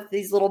off with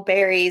these little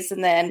berries.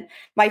 And then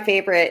my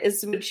favorite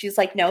is when she's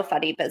like, no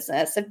funny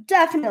business. I've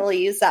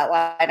definitely used that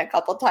line a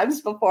couple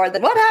times before.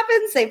 Then what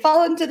happens? They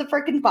fall into the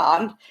freaking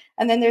pond.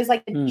 And then there's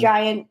a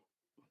giant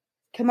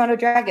kimono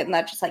dragon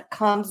that just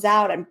comes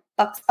out and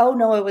bucks. Oh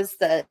no, it was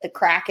the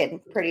Kraken,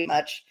 pretty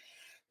much.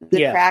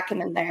 The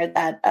Kraken in there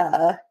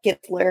that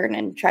gets Learn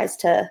and tries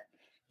to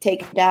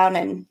take him down.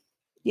 And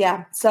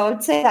yeah, so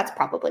I'd say that's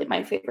probably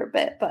my favorite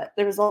bit, but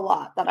there's a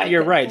lot that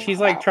You're right. She's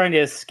trying to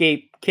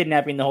escape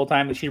kidnapping the whole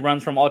time, and she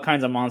runs from all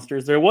kinds of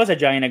monsters. There was a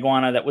giant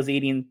iguana that was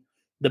eating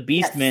the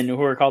Beastmen,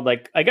 who are called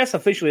I guess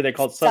officially they're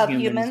called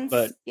subhumans,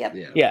 but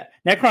yeah.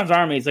 Necron's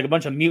army is a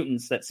bunch of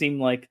mutants that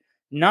seem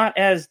not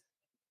as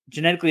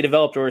genetically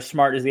developed or as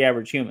smart as the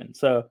average human.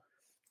 So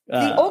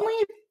the only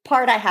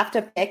part I have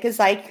to pick is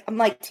I'm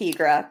like,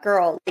 Tigra,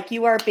 girl,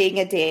 you are being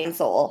a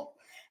damsel.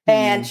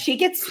 And she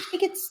gets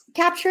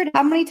captured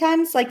how many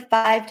times?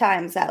 5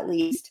 times at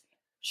least.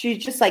 She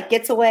just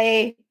gets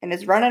away and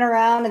is running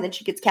around, and then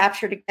she gets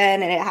captured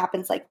again, and it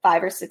happens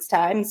 5 or 6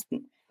 times.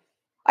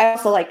 I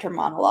also liked her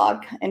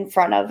monologue in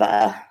front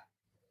of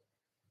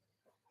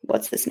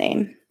what's his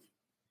name?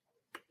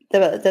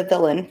 The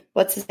villain.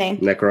 What's his name?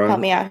 Necron. Help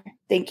me out.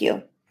 Thank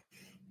you.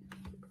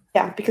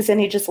 Yeah, because then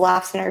he just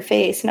laughs in her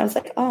face, and I was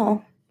like,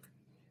 oh,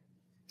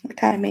 that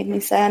kind of made me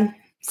sad.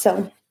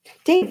 So,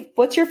 Dave,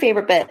 what's your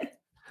favorite bit?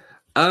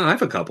 I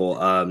have a couple.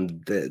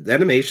 The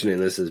animation in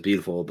this is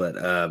beautiful, but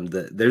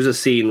there's a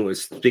scene where,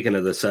 speaking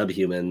of the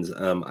subhumans,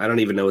 I don't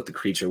even know what the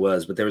creature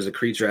was, but there was a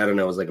creature, I don't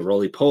know, it was like a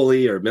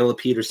roly-poly or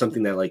millipede or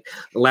something that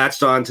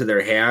latched onto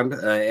their hand,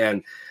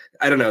 and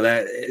I don't know,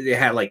 that it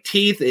had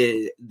teeth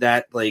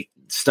that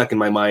stuck in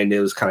my mind.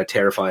 It was kind of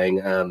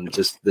terrifying,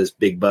 just this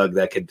big bug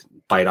that could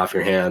bite off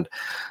your hand.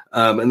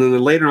 And then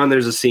later on,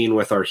 there's a scene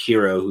with our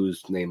hero,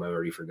 whose name I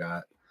already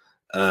forgot.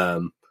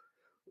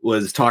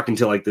 Was talking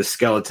to this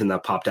skeleton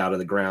that popped out of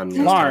the ground.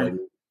 Larn.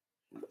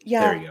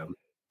 Yeah. There you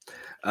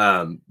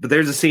go. But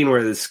there's a scene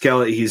where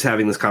he's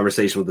having this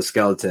conversation with the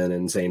skeleton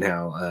and saying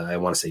how I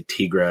want to say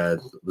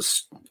Tigra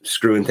was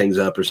screwing things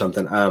up or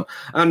something. I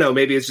don't know.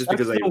 Maybe it's just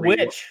because the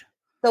witch.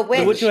 The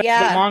witch,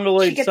 the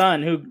Mongoloid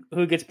son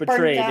who gets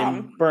betrayed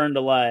and burned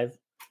alive.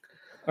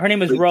 Her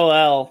name is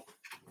Roel.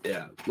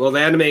 Yeah. Well, the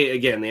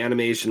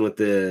animation with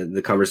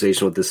the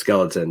conversation with the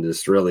skeleton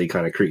just really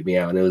kind of creeped me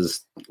out, and it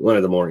was one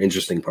of the more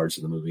interesting parts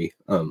of the movie.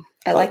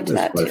 I liked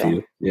that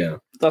too. Yeah.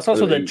 That's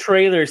also the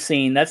trailer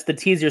scene. That's the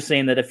teaser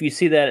scene that if you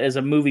see that as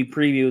a movie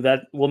preview,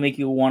 that will make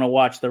you want to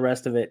watch the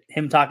rest of it.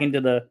 Him talking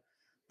to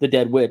the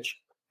dead witch.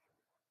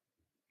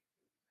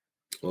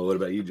 Well, what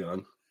about you,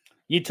 John?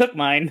 You took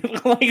mine.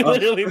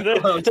 Literally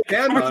the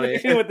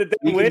conversation with the dead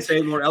witch. You can say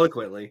it more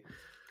eloquently.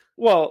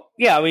 Well,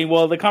 yeah, I mean,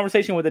 the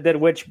conversation with the dead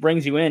witch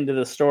brings you into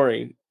the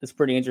story. It's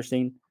pretty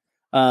interesting.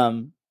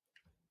 And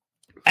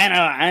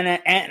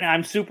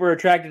I'm super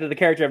attracted to the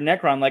character of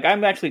Necron.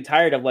 I'm actually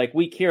tired of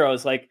weak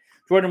heroes.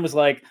 Jordan was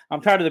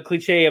I'm tired of the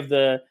cliche of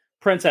the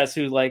princess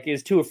who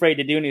is too afraid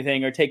to do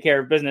anything or take care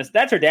of business.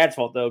 That's her dad's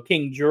fault though.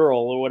 King Jurel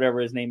or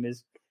whatever his name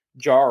is.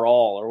 Jar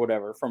All or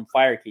whatever from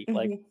Firekeep. Mhm.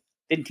 Like,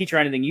 didn't teach her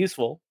anything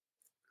useful.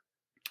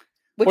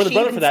 Which Or the she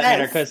brother even for that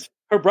matter, says. because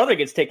her brother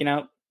gets taken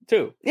out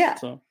too. Yeah.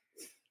 So,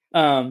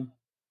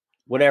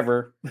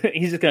 whatever.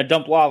 He's just gonna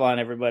dump lava on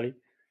everybody.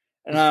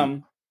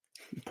 And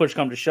push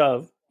come to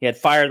shove, he had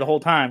fire the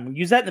whole time.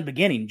 Use that in the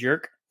beginning,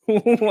 jerk.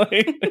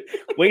 Like,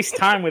 waste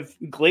time with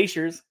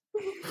glaciers.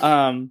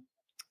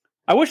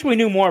 I wish we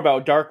knew more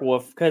about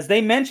Darkwolf, because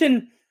they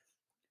mention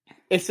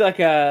it's like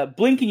a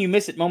blink and you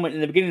miss it moment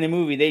in the beginning of the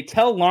movie. They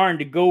tell Larn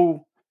to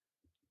go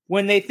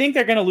when they think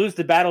they're going to lose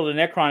the battle to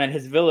Necron at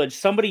his village.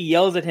 Somebody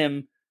yells at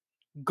him,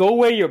 "Go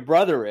where your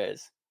brother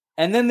is,"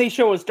 and then they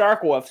show us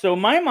Darkwolf. So in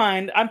my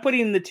mind, I'm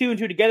putting the 2 and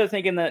 2 together,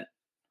 thinking that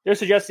they're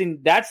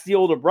suggesting that's the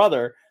older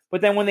brother.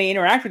 But then when they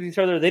interact with each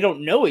other, they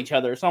don't know each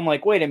other. So I'm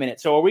like, wait a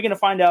minute. So are we going to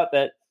find out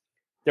that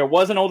there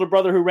was an older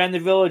brother who ran the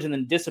village and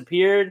then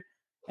disappeared?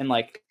 And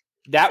like,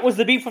 that was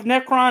the beef with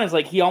Necron, is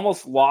like he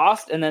almost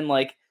lost and then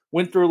like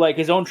went through like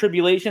his own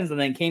tribulations and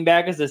then came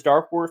back as this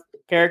Darkwolf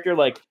character,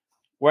 like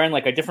wearing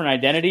like a different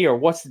identity, or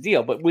what's the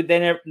deal? But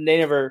they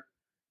never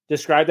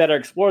describe that or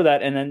explore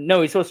that. And then,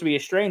 no, he's supposed to be a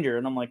stranger.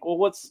 And I'm like,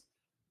 well,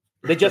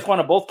 they just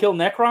want to both kill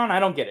Necron? I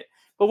don't get it.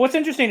 But what's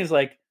interesting is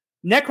like,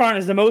 Necron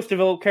is the most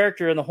developed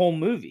character in the whole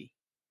movie.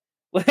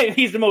 Like,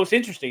 he's the most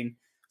interesting.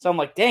 So I'm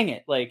like, dang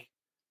it. Like,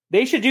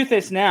 they should do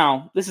this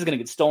now. This is going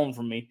to get stolen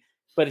from me.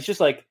 But it's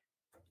just like,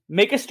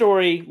 make a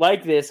story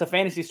like this, a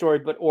fantasy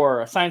story,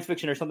 or a science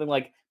fiction or something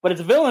like, but it's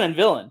villain and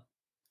villain.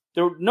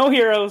 There are no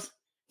heroes,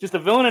 just a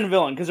villain and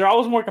villain, because they're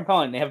always more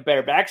compelling. They have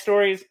better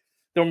backstories.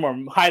 They're more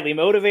highly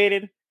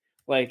motivated.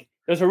 Like,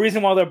 there's a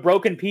reason why they're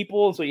broken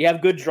people, so you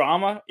have good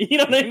drama. You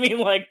know what I mean?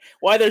 Like,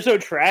 why they're so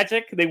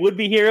tragic. They would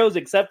be heroes,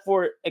 except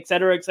for et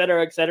cetera, et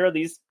cetera, et cetera.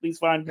 These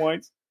fine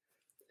points.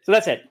 So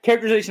that's it.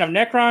 Characterization of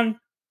Necron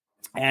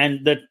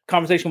and the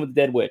conversation with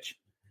the Dead Witch.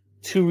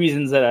 2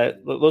 reasons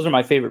those are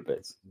my favorite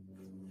bits.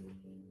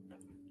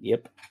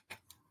 Yep.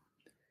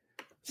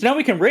 So now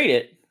we can rate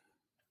it,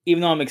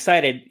 even though I'm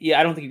excited. Yeah,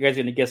 I don't think you guys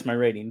are going to guess my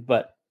rating,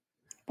 but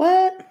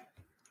What?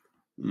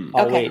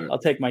 I'll Okay. wait. I'll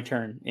take my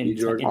turn in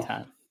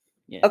time.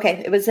 Yeah.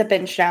 Okay, it was a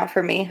binge now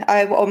for me.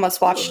 I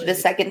almost watched it a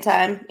second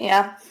time.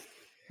 Yeah.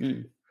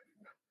 I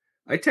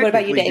What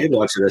about you, technically Dave? did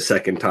watch it a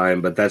second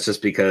time, but that's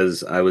just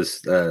because I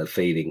was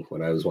fading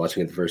when I was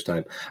watching it the first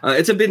time.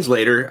 It's a binge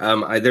later.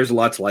 There's a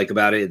lot to like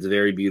about it. It's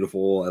very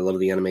beautiful. I love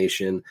the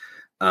animation,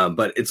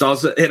 but it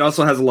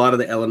also has a lot of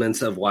the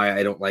elements of why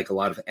I don't like a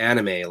lot of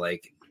anime.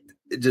 Like,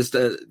 just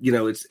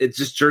it's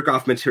just jerk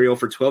off material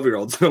for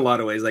 12-year-olds in a lot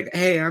of ways. Like,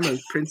 hey, I'm a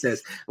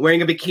princess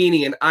wearing a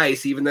bikini in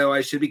ice, even though I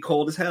should be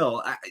cold as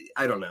hell.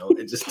 I don't know.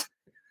 It just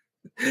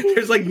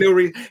there's like no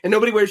reason, and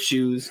nobody wears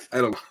shoes. I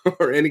don't know,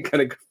 or any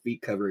kind of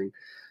feet covering.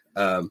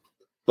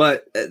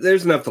 But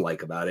there's enough to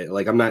like about it.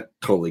 Like, I'm not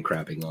totally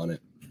crapping on it.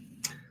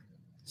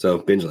 So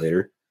binge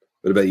later.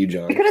 What about you,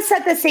 John? We could have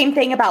said the same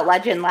thing about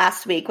Legend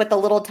last week with the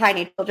little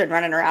tiny children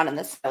running around in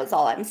the snow. Is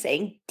all I'm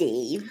saying,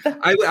 Dave.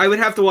 I would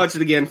have to watch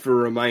it again for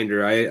a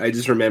reminder. I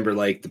just remember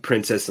like the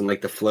princess in like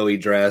the flowy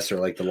dress or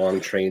like the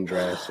long train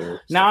dress.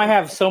 Or Now I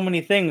have so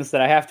many things that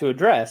I have to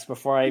address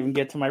before I even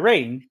get to my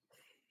rating.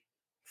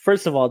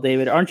 First of all,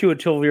 David, aren't you a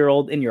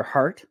 12-year-old in your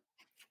heart?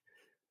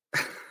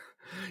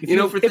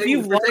 For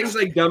things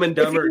like Dumb and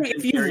Dumber,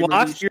 if you've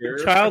lost your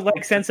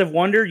childlike sense of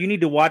wonder, you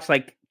need to watch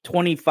like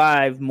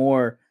 25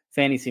 more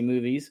fantasy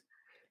movies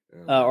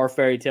or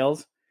fairy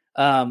tales.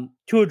 To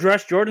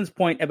address Jordan's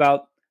point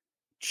about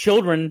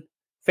children,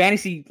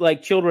 fantasy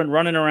like children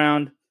running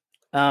around,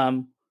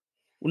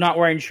 not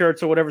wearing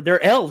shirts or whatever.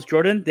 They're elves,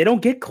 Jordan. They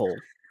don't get cold.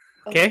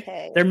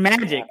 Okay? They're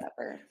magic.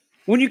 Whatever.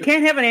 When you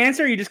can't have an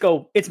answer, you just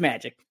go, it's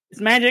magic. It's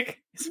magic.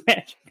 It's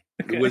magic.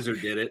 Okay. The wizard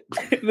did it.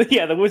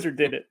 Yeah, the wizard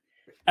did it.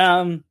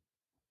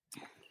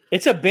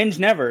 It's a binge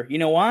never. You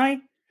know why?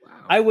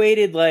 Wow.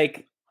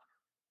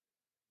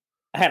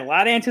 I had a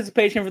lot of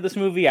anticipation for this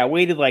movie. I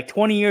waited like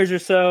 20 years or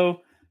so.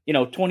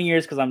 20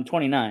 years because I'm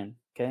 29.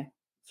 Okay.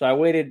 So I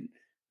waited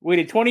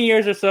 20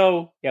 years or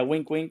so. Yeah,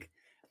 wink, wink.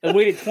 I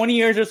waited 20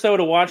 years or so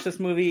to watch this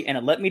movie, and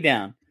it let me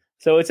down.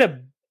 So it's a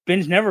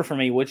binge never for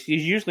me, which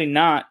is usually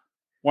not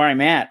where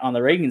I'm at on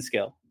the rating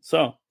scale.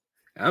 So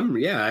I am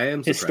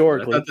surprised.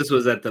 Historically. I thought this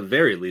was at the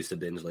very least a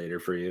binge later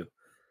for you.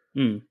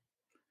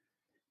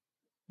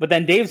 But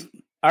then Dave's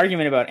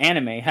argument about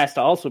anime has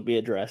to also be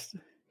addressed.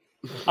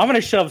 I'm going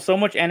to shove so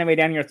much anime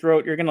down your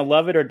throat, you're going to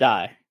love it or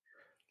die.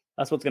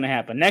 That's what's going to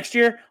happen. Next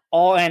year,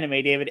 all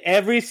anime, David.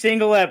 Every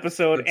single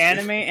episode,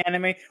 anime.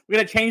 We're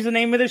going to change the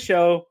name of the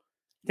show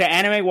to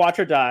Anime Watch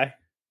or Die.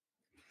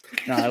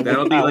 No,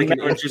 that'll be like an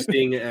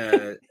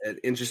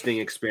interesting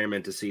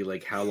experiment to see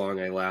like how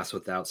long I last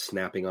without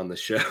snapping on the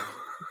show.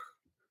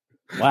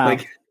 Wow.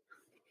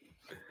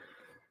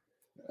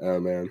 Oh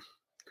man.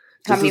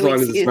 Just as long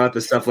as it's not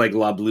the stuff like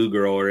La Blue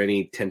Girl or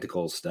any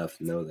tentacle stuff.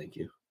 No, thank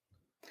you.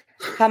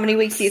 How many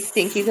weeks do you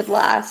think you could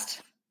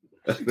last?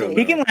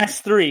 He can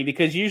last 3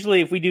 because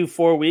usually if we do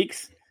 4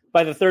 weeks,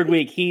 by the 3rd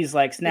week he's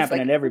like snapping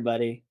at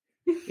everybody.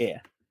 Yeah.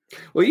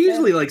 Well,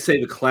 usually like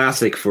save a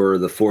classic for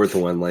the fourth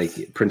one,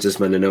 like Princess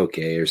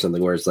Mononoke or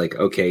something, where it's like,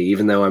 okay,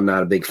 even though I'm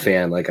not a big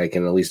fan, like I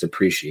can at least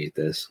appreciate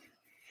this.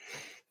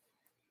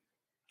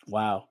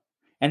 Wow.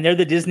 And they're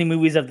the Disney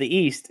movies of the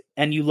East,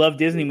 and you love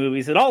Disney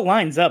movies. It all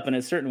lines up in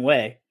a certain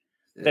way.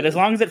 That as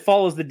long as it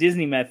follows the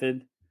Disney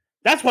method,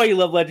 that's why you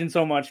love Legend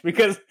so much,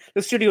 because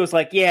the studio was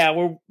like, yeah,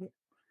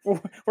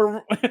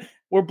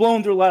 we're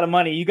blowing through a lot of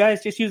money. You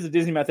guys just use the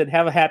Disney method,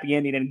 have a happy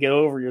ending, and get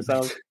over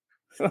yourselves.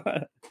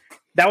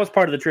 That was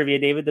part of the trivia,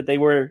 David, that they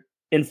were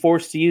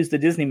enforced to use the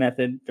Disney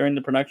method during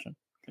the production.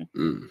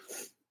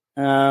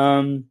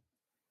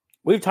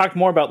 We've talked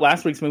more about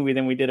last week's movie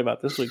than we did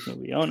about this week's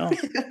movie. Oh, no.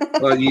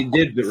 Well, you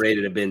did rate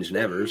it a binge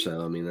never,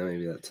 so I mean,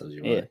 maybe that tells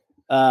you why.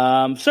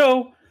 Yeah.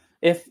 So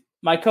if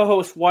my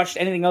co-host watched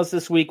anything else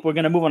this week, we're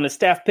going to move on to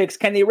staff picks.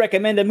 Can they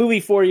recommend a movie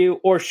for you,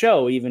 or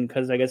show even?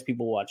 Because I guess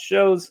people watch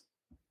shows.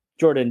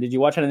 Jordan, did you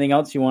watch anything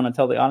else you want to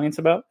tell the audience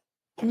about?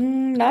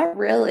 Not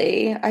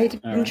really.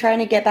 I've been trying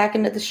to get back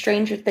into the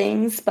Stranger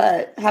Things,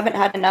 but haven't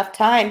had enough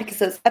time because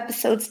those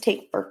episodes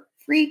take for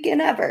freaking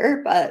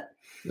ever. But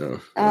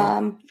oh,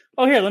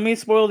 here, let me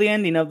spoil the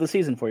ending of the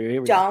season for you.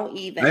 Here we don't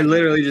even. I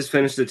literally just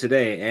finished it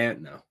today,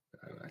 and no.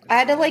 I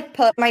had to like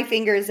put my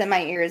fingers in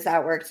my ears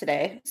at work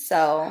today.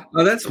 So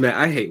that's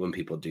I hate when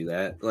people do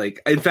that.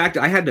 Like, in fact,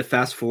 I had to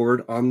fast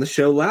forward on the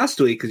show last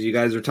week because you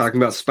guys were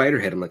talking about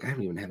Spiderhead. I'm like, I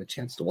haven't even had a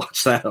chance to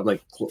watch that. I'm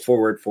like,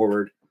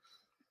 forward.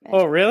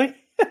 Oh, really?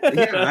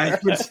 Yeah,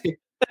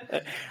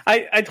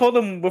 I told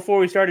him before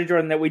we started,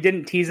 Jordan, that we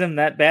didn't tease him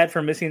that bad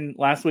for missing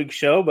last week's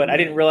show, but I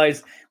didn't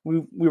realize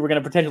we were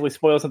going to potentially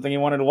spoil something he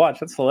wanted to watch.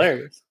 That's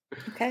hilarious.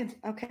 Okay.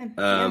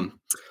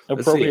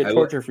 Appropriate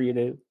torture for you,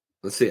 Dave.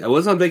 Let's see. I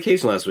was on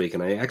vacation last week,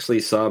 and I actually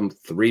saw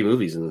 3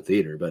 movies in the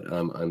theater, but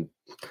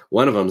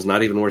one of them is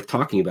not even worth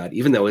talking about,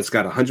 even though it's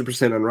got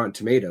 100% on Rotten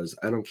Tomatoes.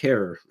 I don't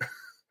care.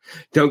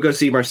 Don't go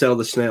see Marcel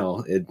the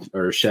Snail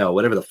or Shell,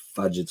 whatever the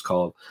fudge it's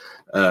called.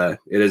 It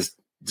is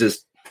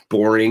just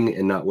boring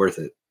and not worth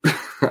it.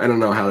 I don't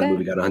know how that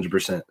movie got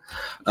 100%.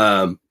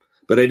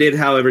 But I did,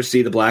 however,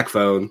 see The Black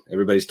Phone.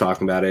 Everybody's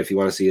talking about it. If you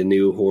want to see a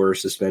new horror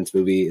suspense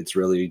movie, it's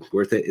really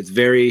worth it.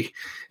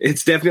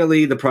 It's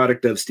definitely the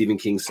product of Stephen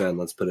King's son.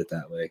 Let's put it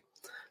that way.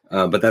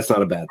 But that's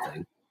not a bad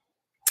thing.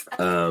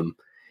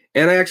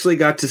 And I actually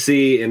got to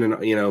see,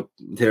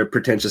 their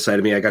pretentious side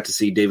of me, I got to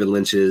see David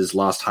Lynch's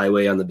Lost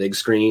Highway on the big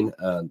screen.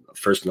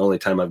 First and only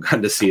time I've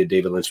gotten to see a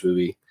David Lynch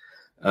movie.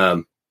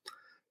 I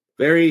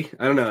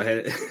don't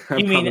know.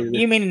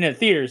 You mean in a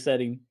theater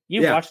setting?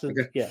 You watched it?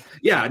 Okay.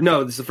 Yeah.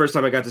 No, this is the first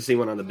time I got to see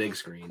one on the big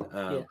screen,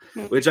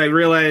 which I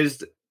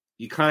realized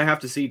you kind of have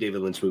to see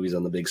David Lynch movies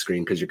on the big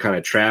screen because you're kind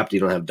of trapped. You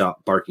don't have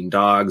barking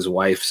dogs,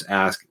 wives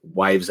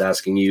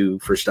asking you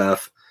for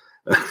stuff.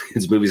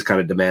 His movies kind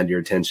of demand your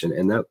attention,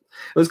 and it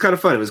was kind of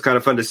fun. It was kind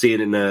of fun to see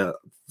it in a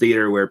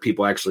theater where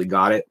people actually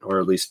got it, or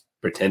at least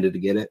pretended to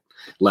get it,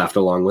 laughed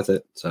along with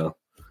it. So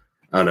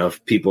I don't know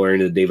if people are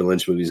into David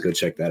Lynch movies, go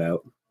check that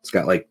out. It's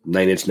got like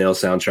Nine Inch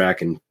Nails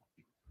soundtrack and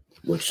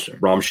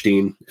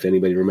Rammstein, if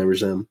anybody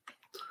remembers them.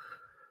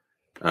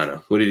 I don't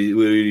know. What did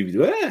you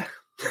do?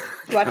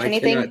 Watch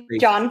anything,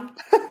 John?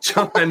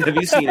 John, have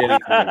you seen anything?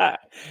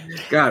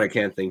 God, I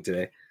can't think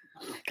today.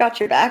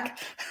 Got your back.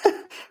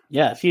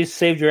 Yeah, she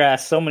saved your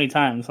ass so many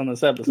times on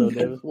this episode,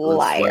 David.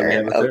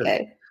 Liar.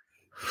 Okay.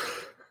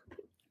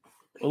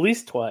 At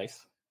least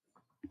twice.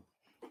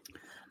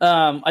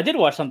 I did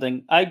watch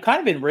something. I've kind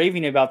of been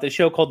raving about this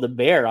show called The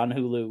Bear on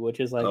Hulu, which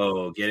is like...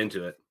 Oh, get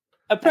into it.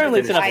 Apparently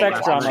it's an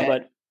effects drama,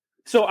 but...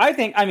 So I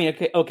think...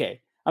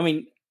 okay. I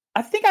mean,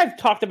 I think I've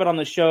talked about on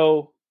the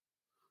show,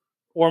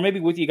 or maybe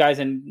with you guys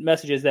in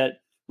messages,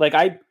 that like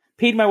I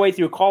paid my way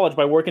through college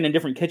by working in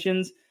different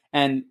kitchens,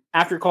 and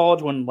after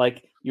college, when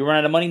like you run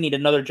out of money, need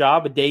another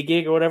job, a day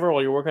gig or whatever,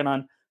 while you're working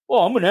on... Well,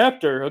 I'm an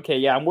actor. Okay,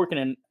 yeah, I'm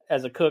working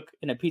as a cook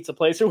in a pizza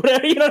place or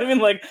whatever. You know what I mean?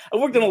 Like, I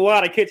worked in a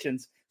lot of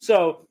kitchens.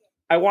 So...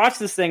 I watched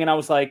this thing and I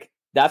was like,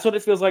 that's what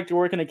it feels like to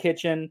work in a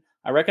kitchen.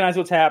 I recognize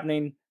what's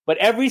happening, but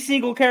every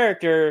single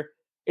character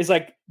is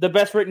like the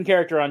best written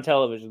character on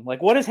television.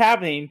 Like, what is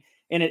happening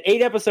in an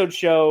 8-episode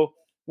show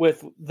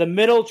with the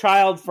middle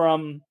child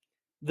from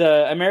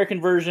the American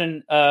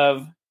version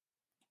of,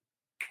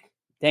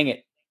 dang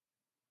it.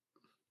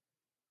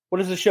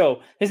 What is the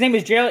show? His name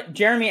is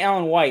Jeremy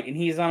Allen White, and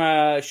he's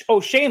on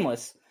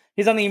Shameless.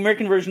 He's on the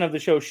American version of the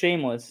show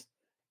Shameless.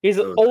 He's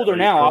older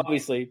now,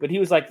 obviously, but he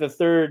was like the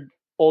third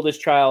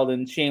oldest child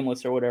in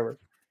Shameless or whatever.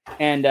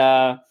 And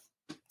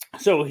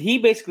so he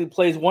basically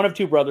plays one of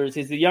 2 brothers.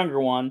 He's the younger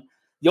one.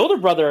 The older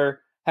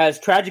brother has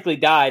tragically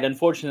died,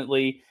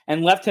 unfortunately,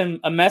 and left him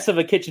a mess of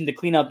a kitchen to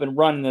clean up and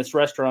run this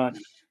restaurant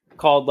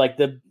called like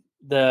the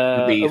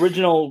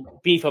original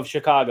Beef of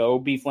Chicago,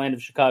 or Beef Land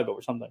of Chicago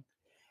or something.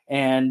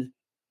 And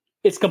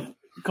it's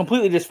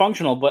completely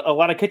dysfunctional, but a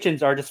lot of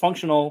kitchens are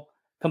dysfunctional,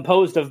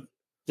 composed of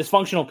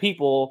dysfunctional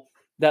people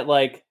that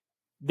like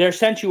their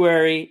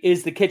sanctuary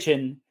is the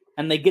kitchen,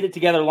 and they get it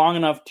together long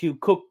enough to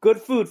cook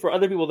good food for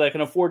other people that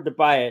can afford to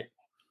buy it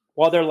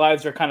while their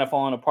lives are kind of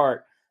falling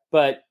apart.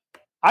 But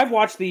I've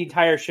watched the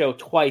entire show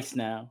twice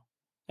now,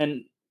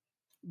 and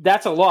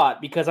that's a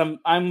lot because I'm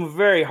a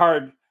very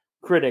hard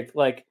critic.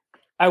 Like,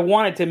 I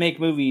wanted to make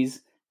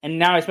movies, and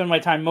now I spend my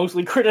time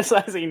mostly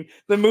criticizing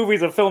the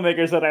movies of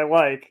filmmakers that I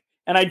like.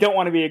 And I don't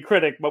want to be a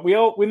critic, but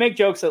we make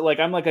jokes that like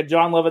I'm like a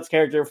John Lovitz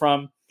character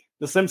from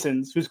The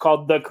Simpsons who's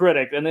called The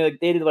Critic, and they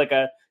did like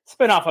a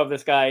spinoff of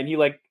this guy, and he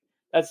like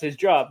that's his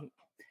job.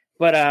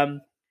 But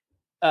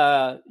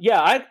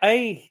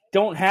I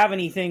don't have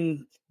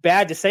anything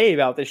bad to say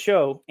about this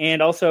show,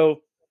 and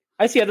also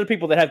I see other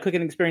people that have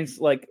cooking experience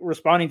like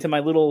responding to my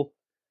little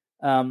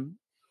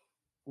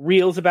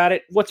reels about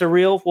it. What's a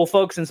reel? Well,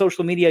 folks, in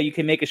social media, you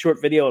can make a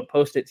short video and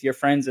post it to your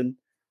friends and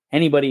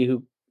anybody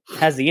who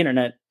has the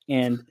internet,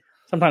 and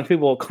sometimes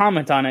people will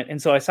comment on it. And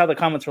so I saw the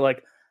comments were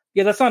like,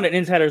 yeah, that's not an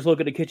insider's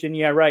look at a kitchen.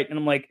 Yeah, right. And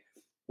I'm like,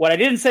 what I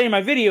didn't say in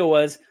my video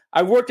was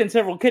I worked in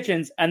several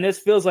kitchens, and this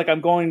feels like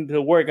I'm going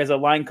to work as a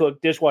line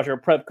cook, dishwasher,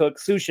 prep cook,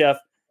 sous chef.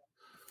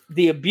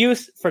 The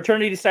abuse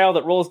fraternity style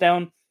that rolls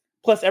down,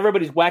 plus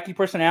everybody's wacky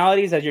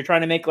personalities as you're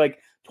trying to make like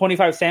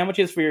 25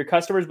 sandwiches for your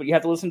customers, but you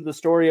have to listen to the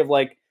story of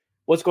like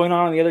what's going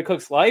on in the other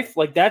cook's life.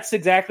 Like that's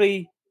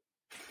exactly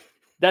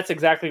what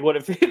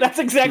it that's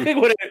exactly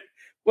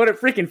what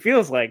it freaking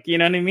feels like. You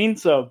know what I mean?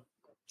 So,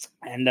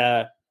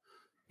 and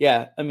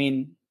yeah, I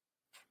mean,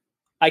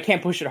 I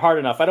can't push it hard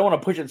enough. I don't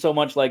want to push it so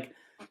much like,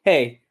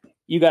 hey,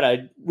 you got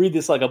to read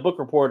this like a book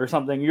report or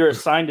something. You're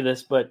assigned to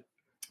this, but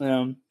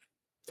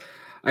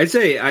I'd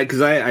say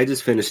because I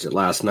just finished it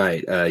last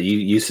night.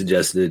 You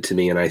suggested it to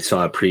me, and I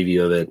saw a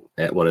preview of it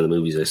at one of the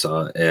movies I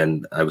saw,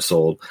 and I was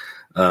sold.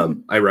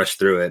 I rushed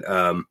through it.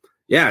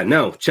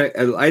 Check.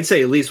 I'd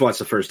say at least watch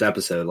the first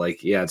episode.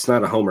 Like, yeah, it's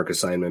not a homework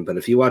assignment, but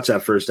if you watch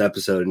that first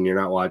episode and you're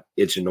not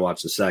itching to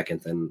watch the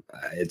second, then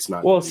it's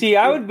not. Well, see,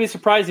 I would be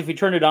surprised if you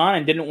turned it on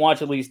and didn't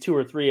watch at least 2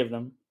 or 3 of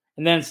them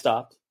and then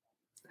stopped.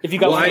 If you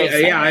got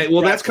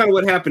that's kind of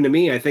what happened to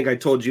me. I think I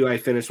told you I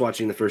finished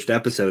watching the first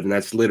episode, and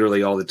that's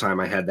literally all the time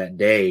I had that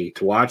day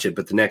to watch it.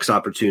 But the next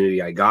opportunity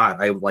I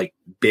got, I like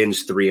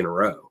binged 3 in a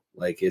row.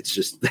 Like it's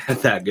just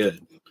that good.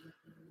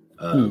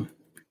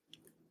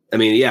 I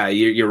mean, yeah,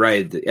 you're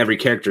right. Every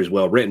character is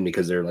well written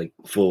because they're like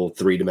full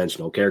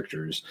 3-dimensional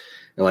characters.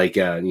 And like,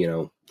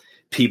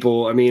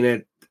 people, I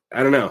mean,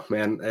 I don't know,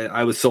 man.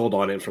 I was sold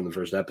on it from the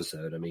first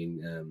episode. I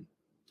mean,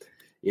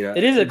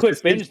 it is a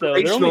quick binge though.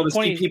 They're only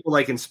 20 people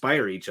like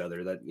inspire each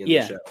other that in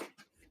the show.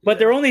 But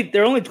they're only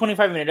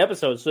 25-minute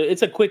episodes, so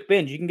it's a quick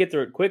binge. You can get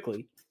through it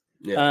quickly.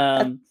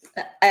 Yeah.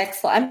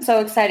 Excellent. I'm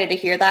so excited to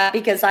hear that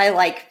because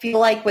I feel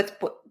like with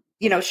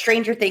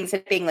Stranger Things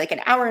it being like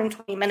an hour and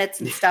 20 minutes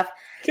and stuff.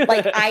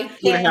 Like I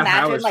can't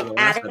imagine like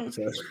adding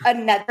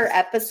another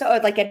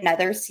episode, like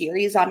another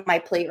series on my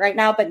plate right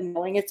now, but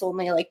knowing it's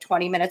only like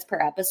 20 minutes per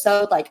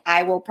episode, like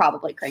I will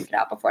probably crank it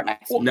out before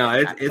next week. No,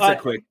 it's a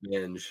quick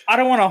binge. I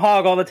don't want to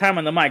hog all the time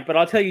on the mic, but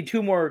I'll tell you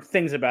 2 more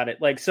things about it.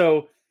 Like,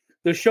 so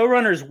the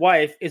showrunner's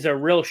wife is a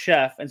real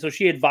chef, and so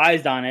she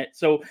advised on it.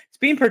 So it's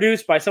being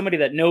produced by somebody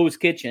that knows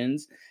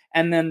kitchens.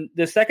 And then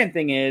the second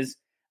thing is,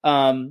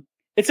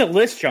 it's a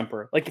list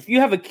jumper. Like if you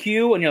have a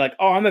queue and you're like,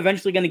 oh, I'm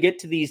eventually going to get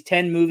to these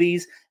 10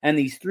 movies and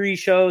these 3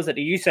 shows that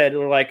you said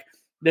are like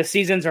the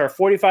seasons are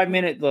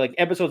 45-minute, like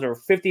episodes are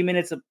 50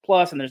 minutes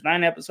plus, and there's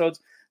 9 episodes.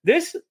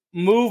 This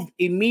moved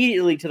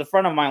immediately to the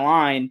front of my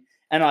line,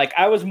 and like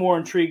I was more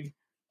intrigued.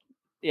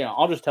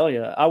 I'll just tell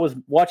you, I was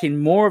watching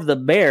more of The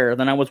Bear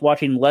than I was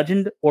watching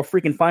Legend or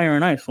freaking Fire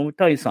and Ice. Let me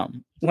tell you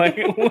something. Like,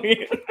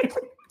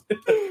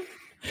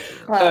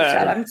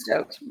 I'm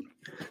stoked.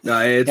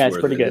 No, it's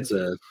pretty good.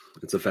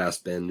 It's a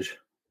fast binge.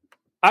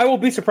 I will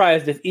be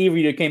surprised if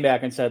Evie came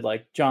back and said,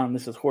 like, John,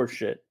 this is horse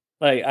shit.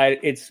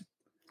 Like,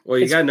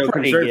 you got no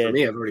concern for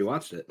me. I've already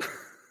watched it.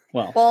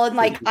 Well, and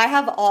like I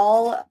have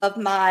all of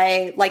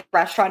my like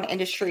restaurant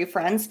industry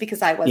friends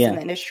because I was in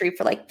the industry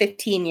for like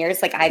 15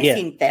 years. Like I've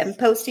seen them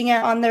posting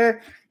it on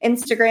their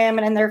Instagram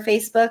and in their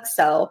Facebook.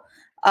 So,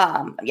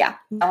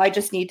 I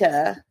just need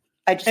to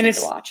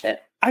watch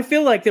it. I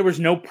feel like there was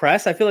no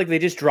press. I feel like they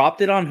just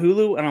dropped it on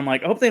Hulu, and I'm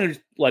like, I hope they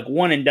just like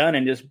one and done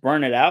and just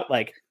burn it out.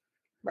 Like,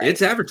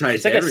 it's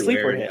advertised like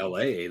everywhere in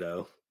LA,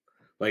 though.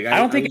 Like, I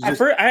don't think at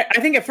first. I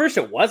think at first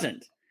it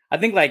wasn't. I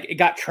think like it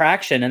got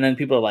traction, and then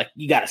people are like,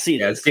 "You got to see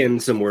this." Yeah, it's getting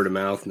some word of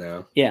mouth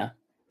now. Yeah.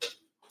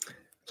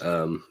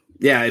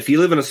 If you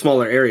live in a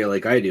smaller area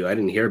like I do, I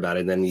didn't hear about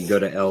it. Then you go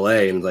to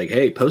LA and it's like,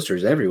 hey,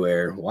 posters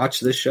everywhere.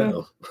 Watch this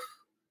show.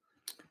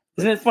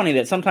 Isn't it funny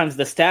that sometimes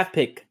the staff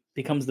pick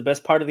becomes the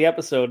best part of the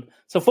episode?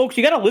 So, folks,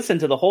 you got to listen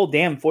to the whole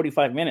damn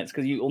 45 minutes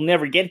because you'll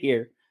never get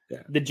here.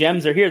 Yeah. The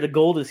gems are here. The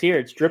gold is here.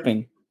 It's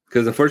dripping.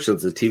 Because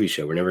unfortunately, it's a TV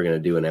show. We're never going to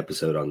do an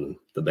episode on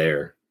The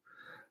Bear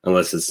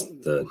unless it's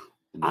the.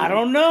 I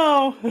don't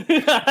know.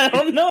 I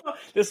don't know.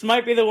 This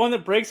might be the one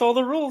that breaks all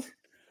the rules.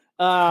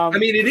 I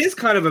mean, it is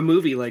kind of a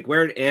movie. Like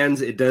where it ends,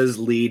 it does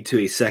lead to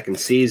a second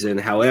season.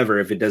 However,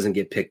 if it doesn't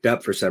get picked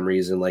up for some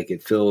reason, like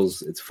it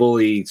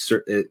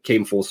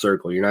came full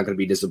circle. You're not going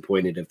to be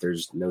disappointed if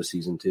there's no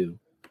season 2.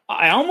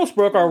 I almost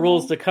broke our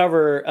rules to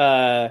cover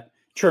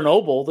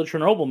Chernobyl, the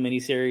Chernobyl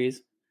miniseries.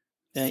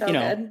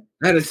 Good.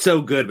 That is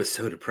so good, but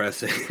so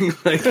depressing.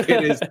 Like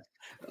it is.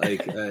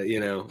 Like,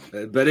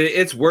 but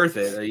it's worth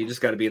it. You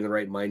just got to be in the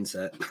right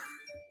mindset.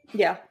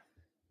 Yeah.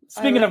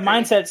 Speaking of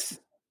mindsets,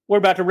 we're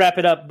about to wrap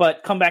it up,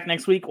 but come back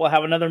next week. We'll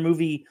have another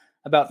movie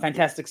about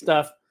fantastic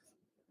stuff.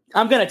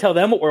 I'm going to tell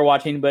them what we're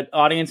watching, but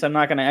audience, I'm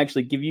not going to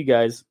actually give you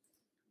guys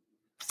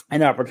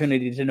an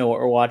opportunity to know what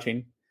we're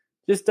watching.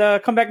 Just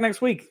come back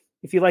next week.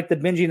 If you like the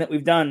binging that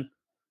we've done,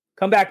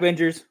 come back,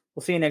 bingers.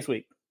 We'll see you next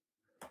week.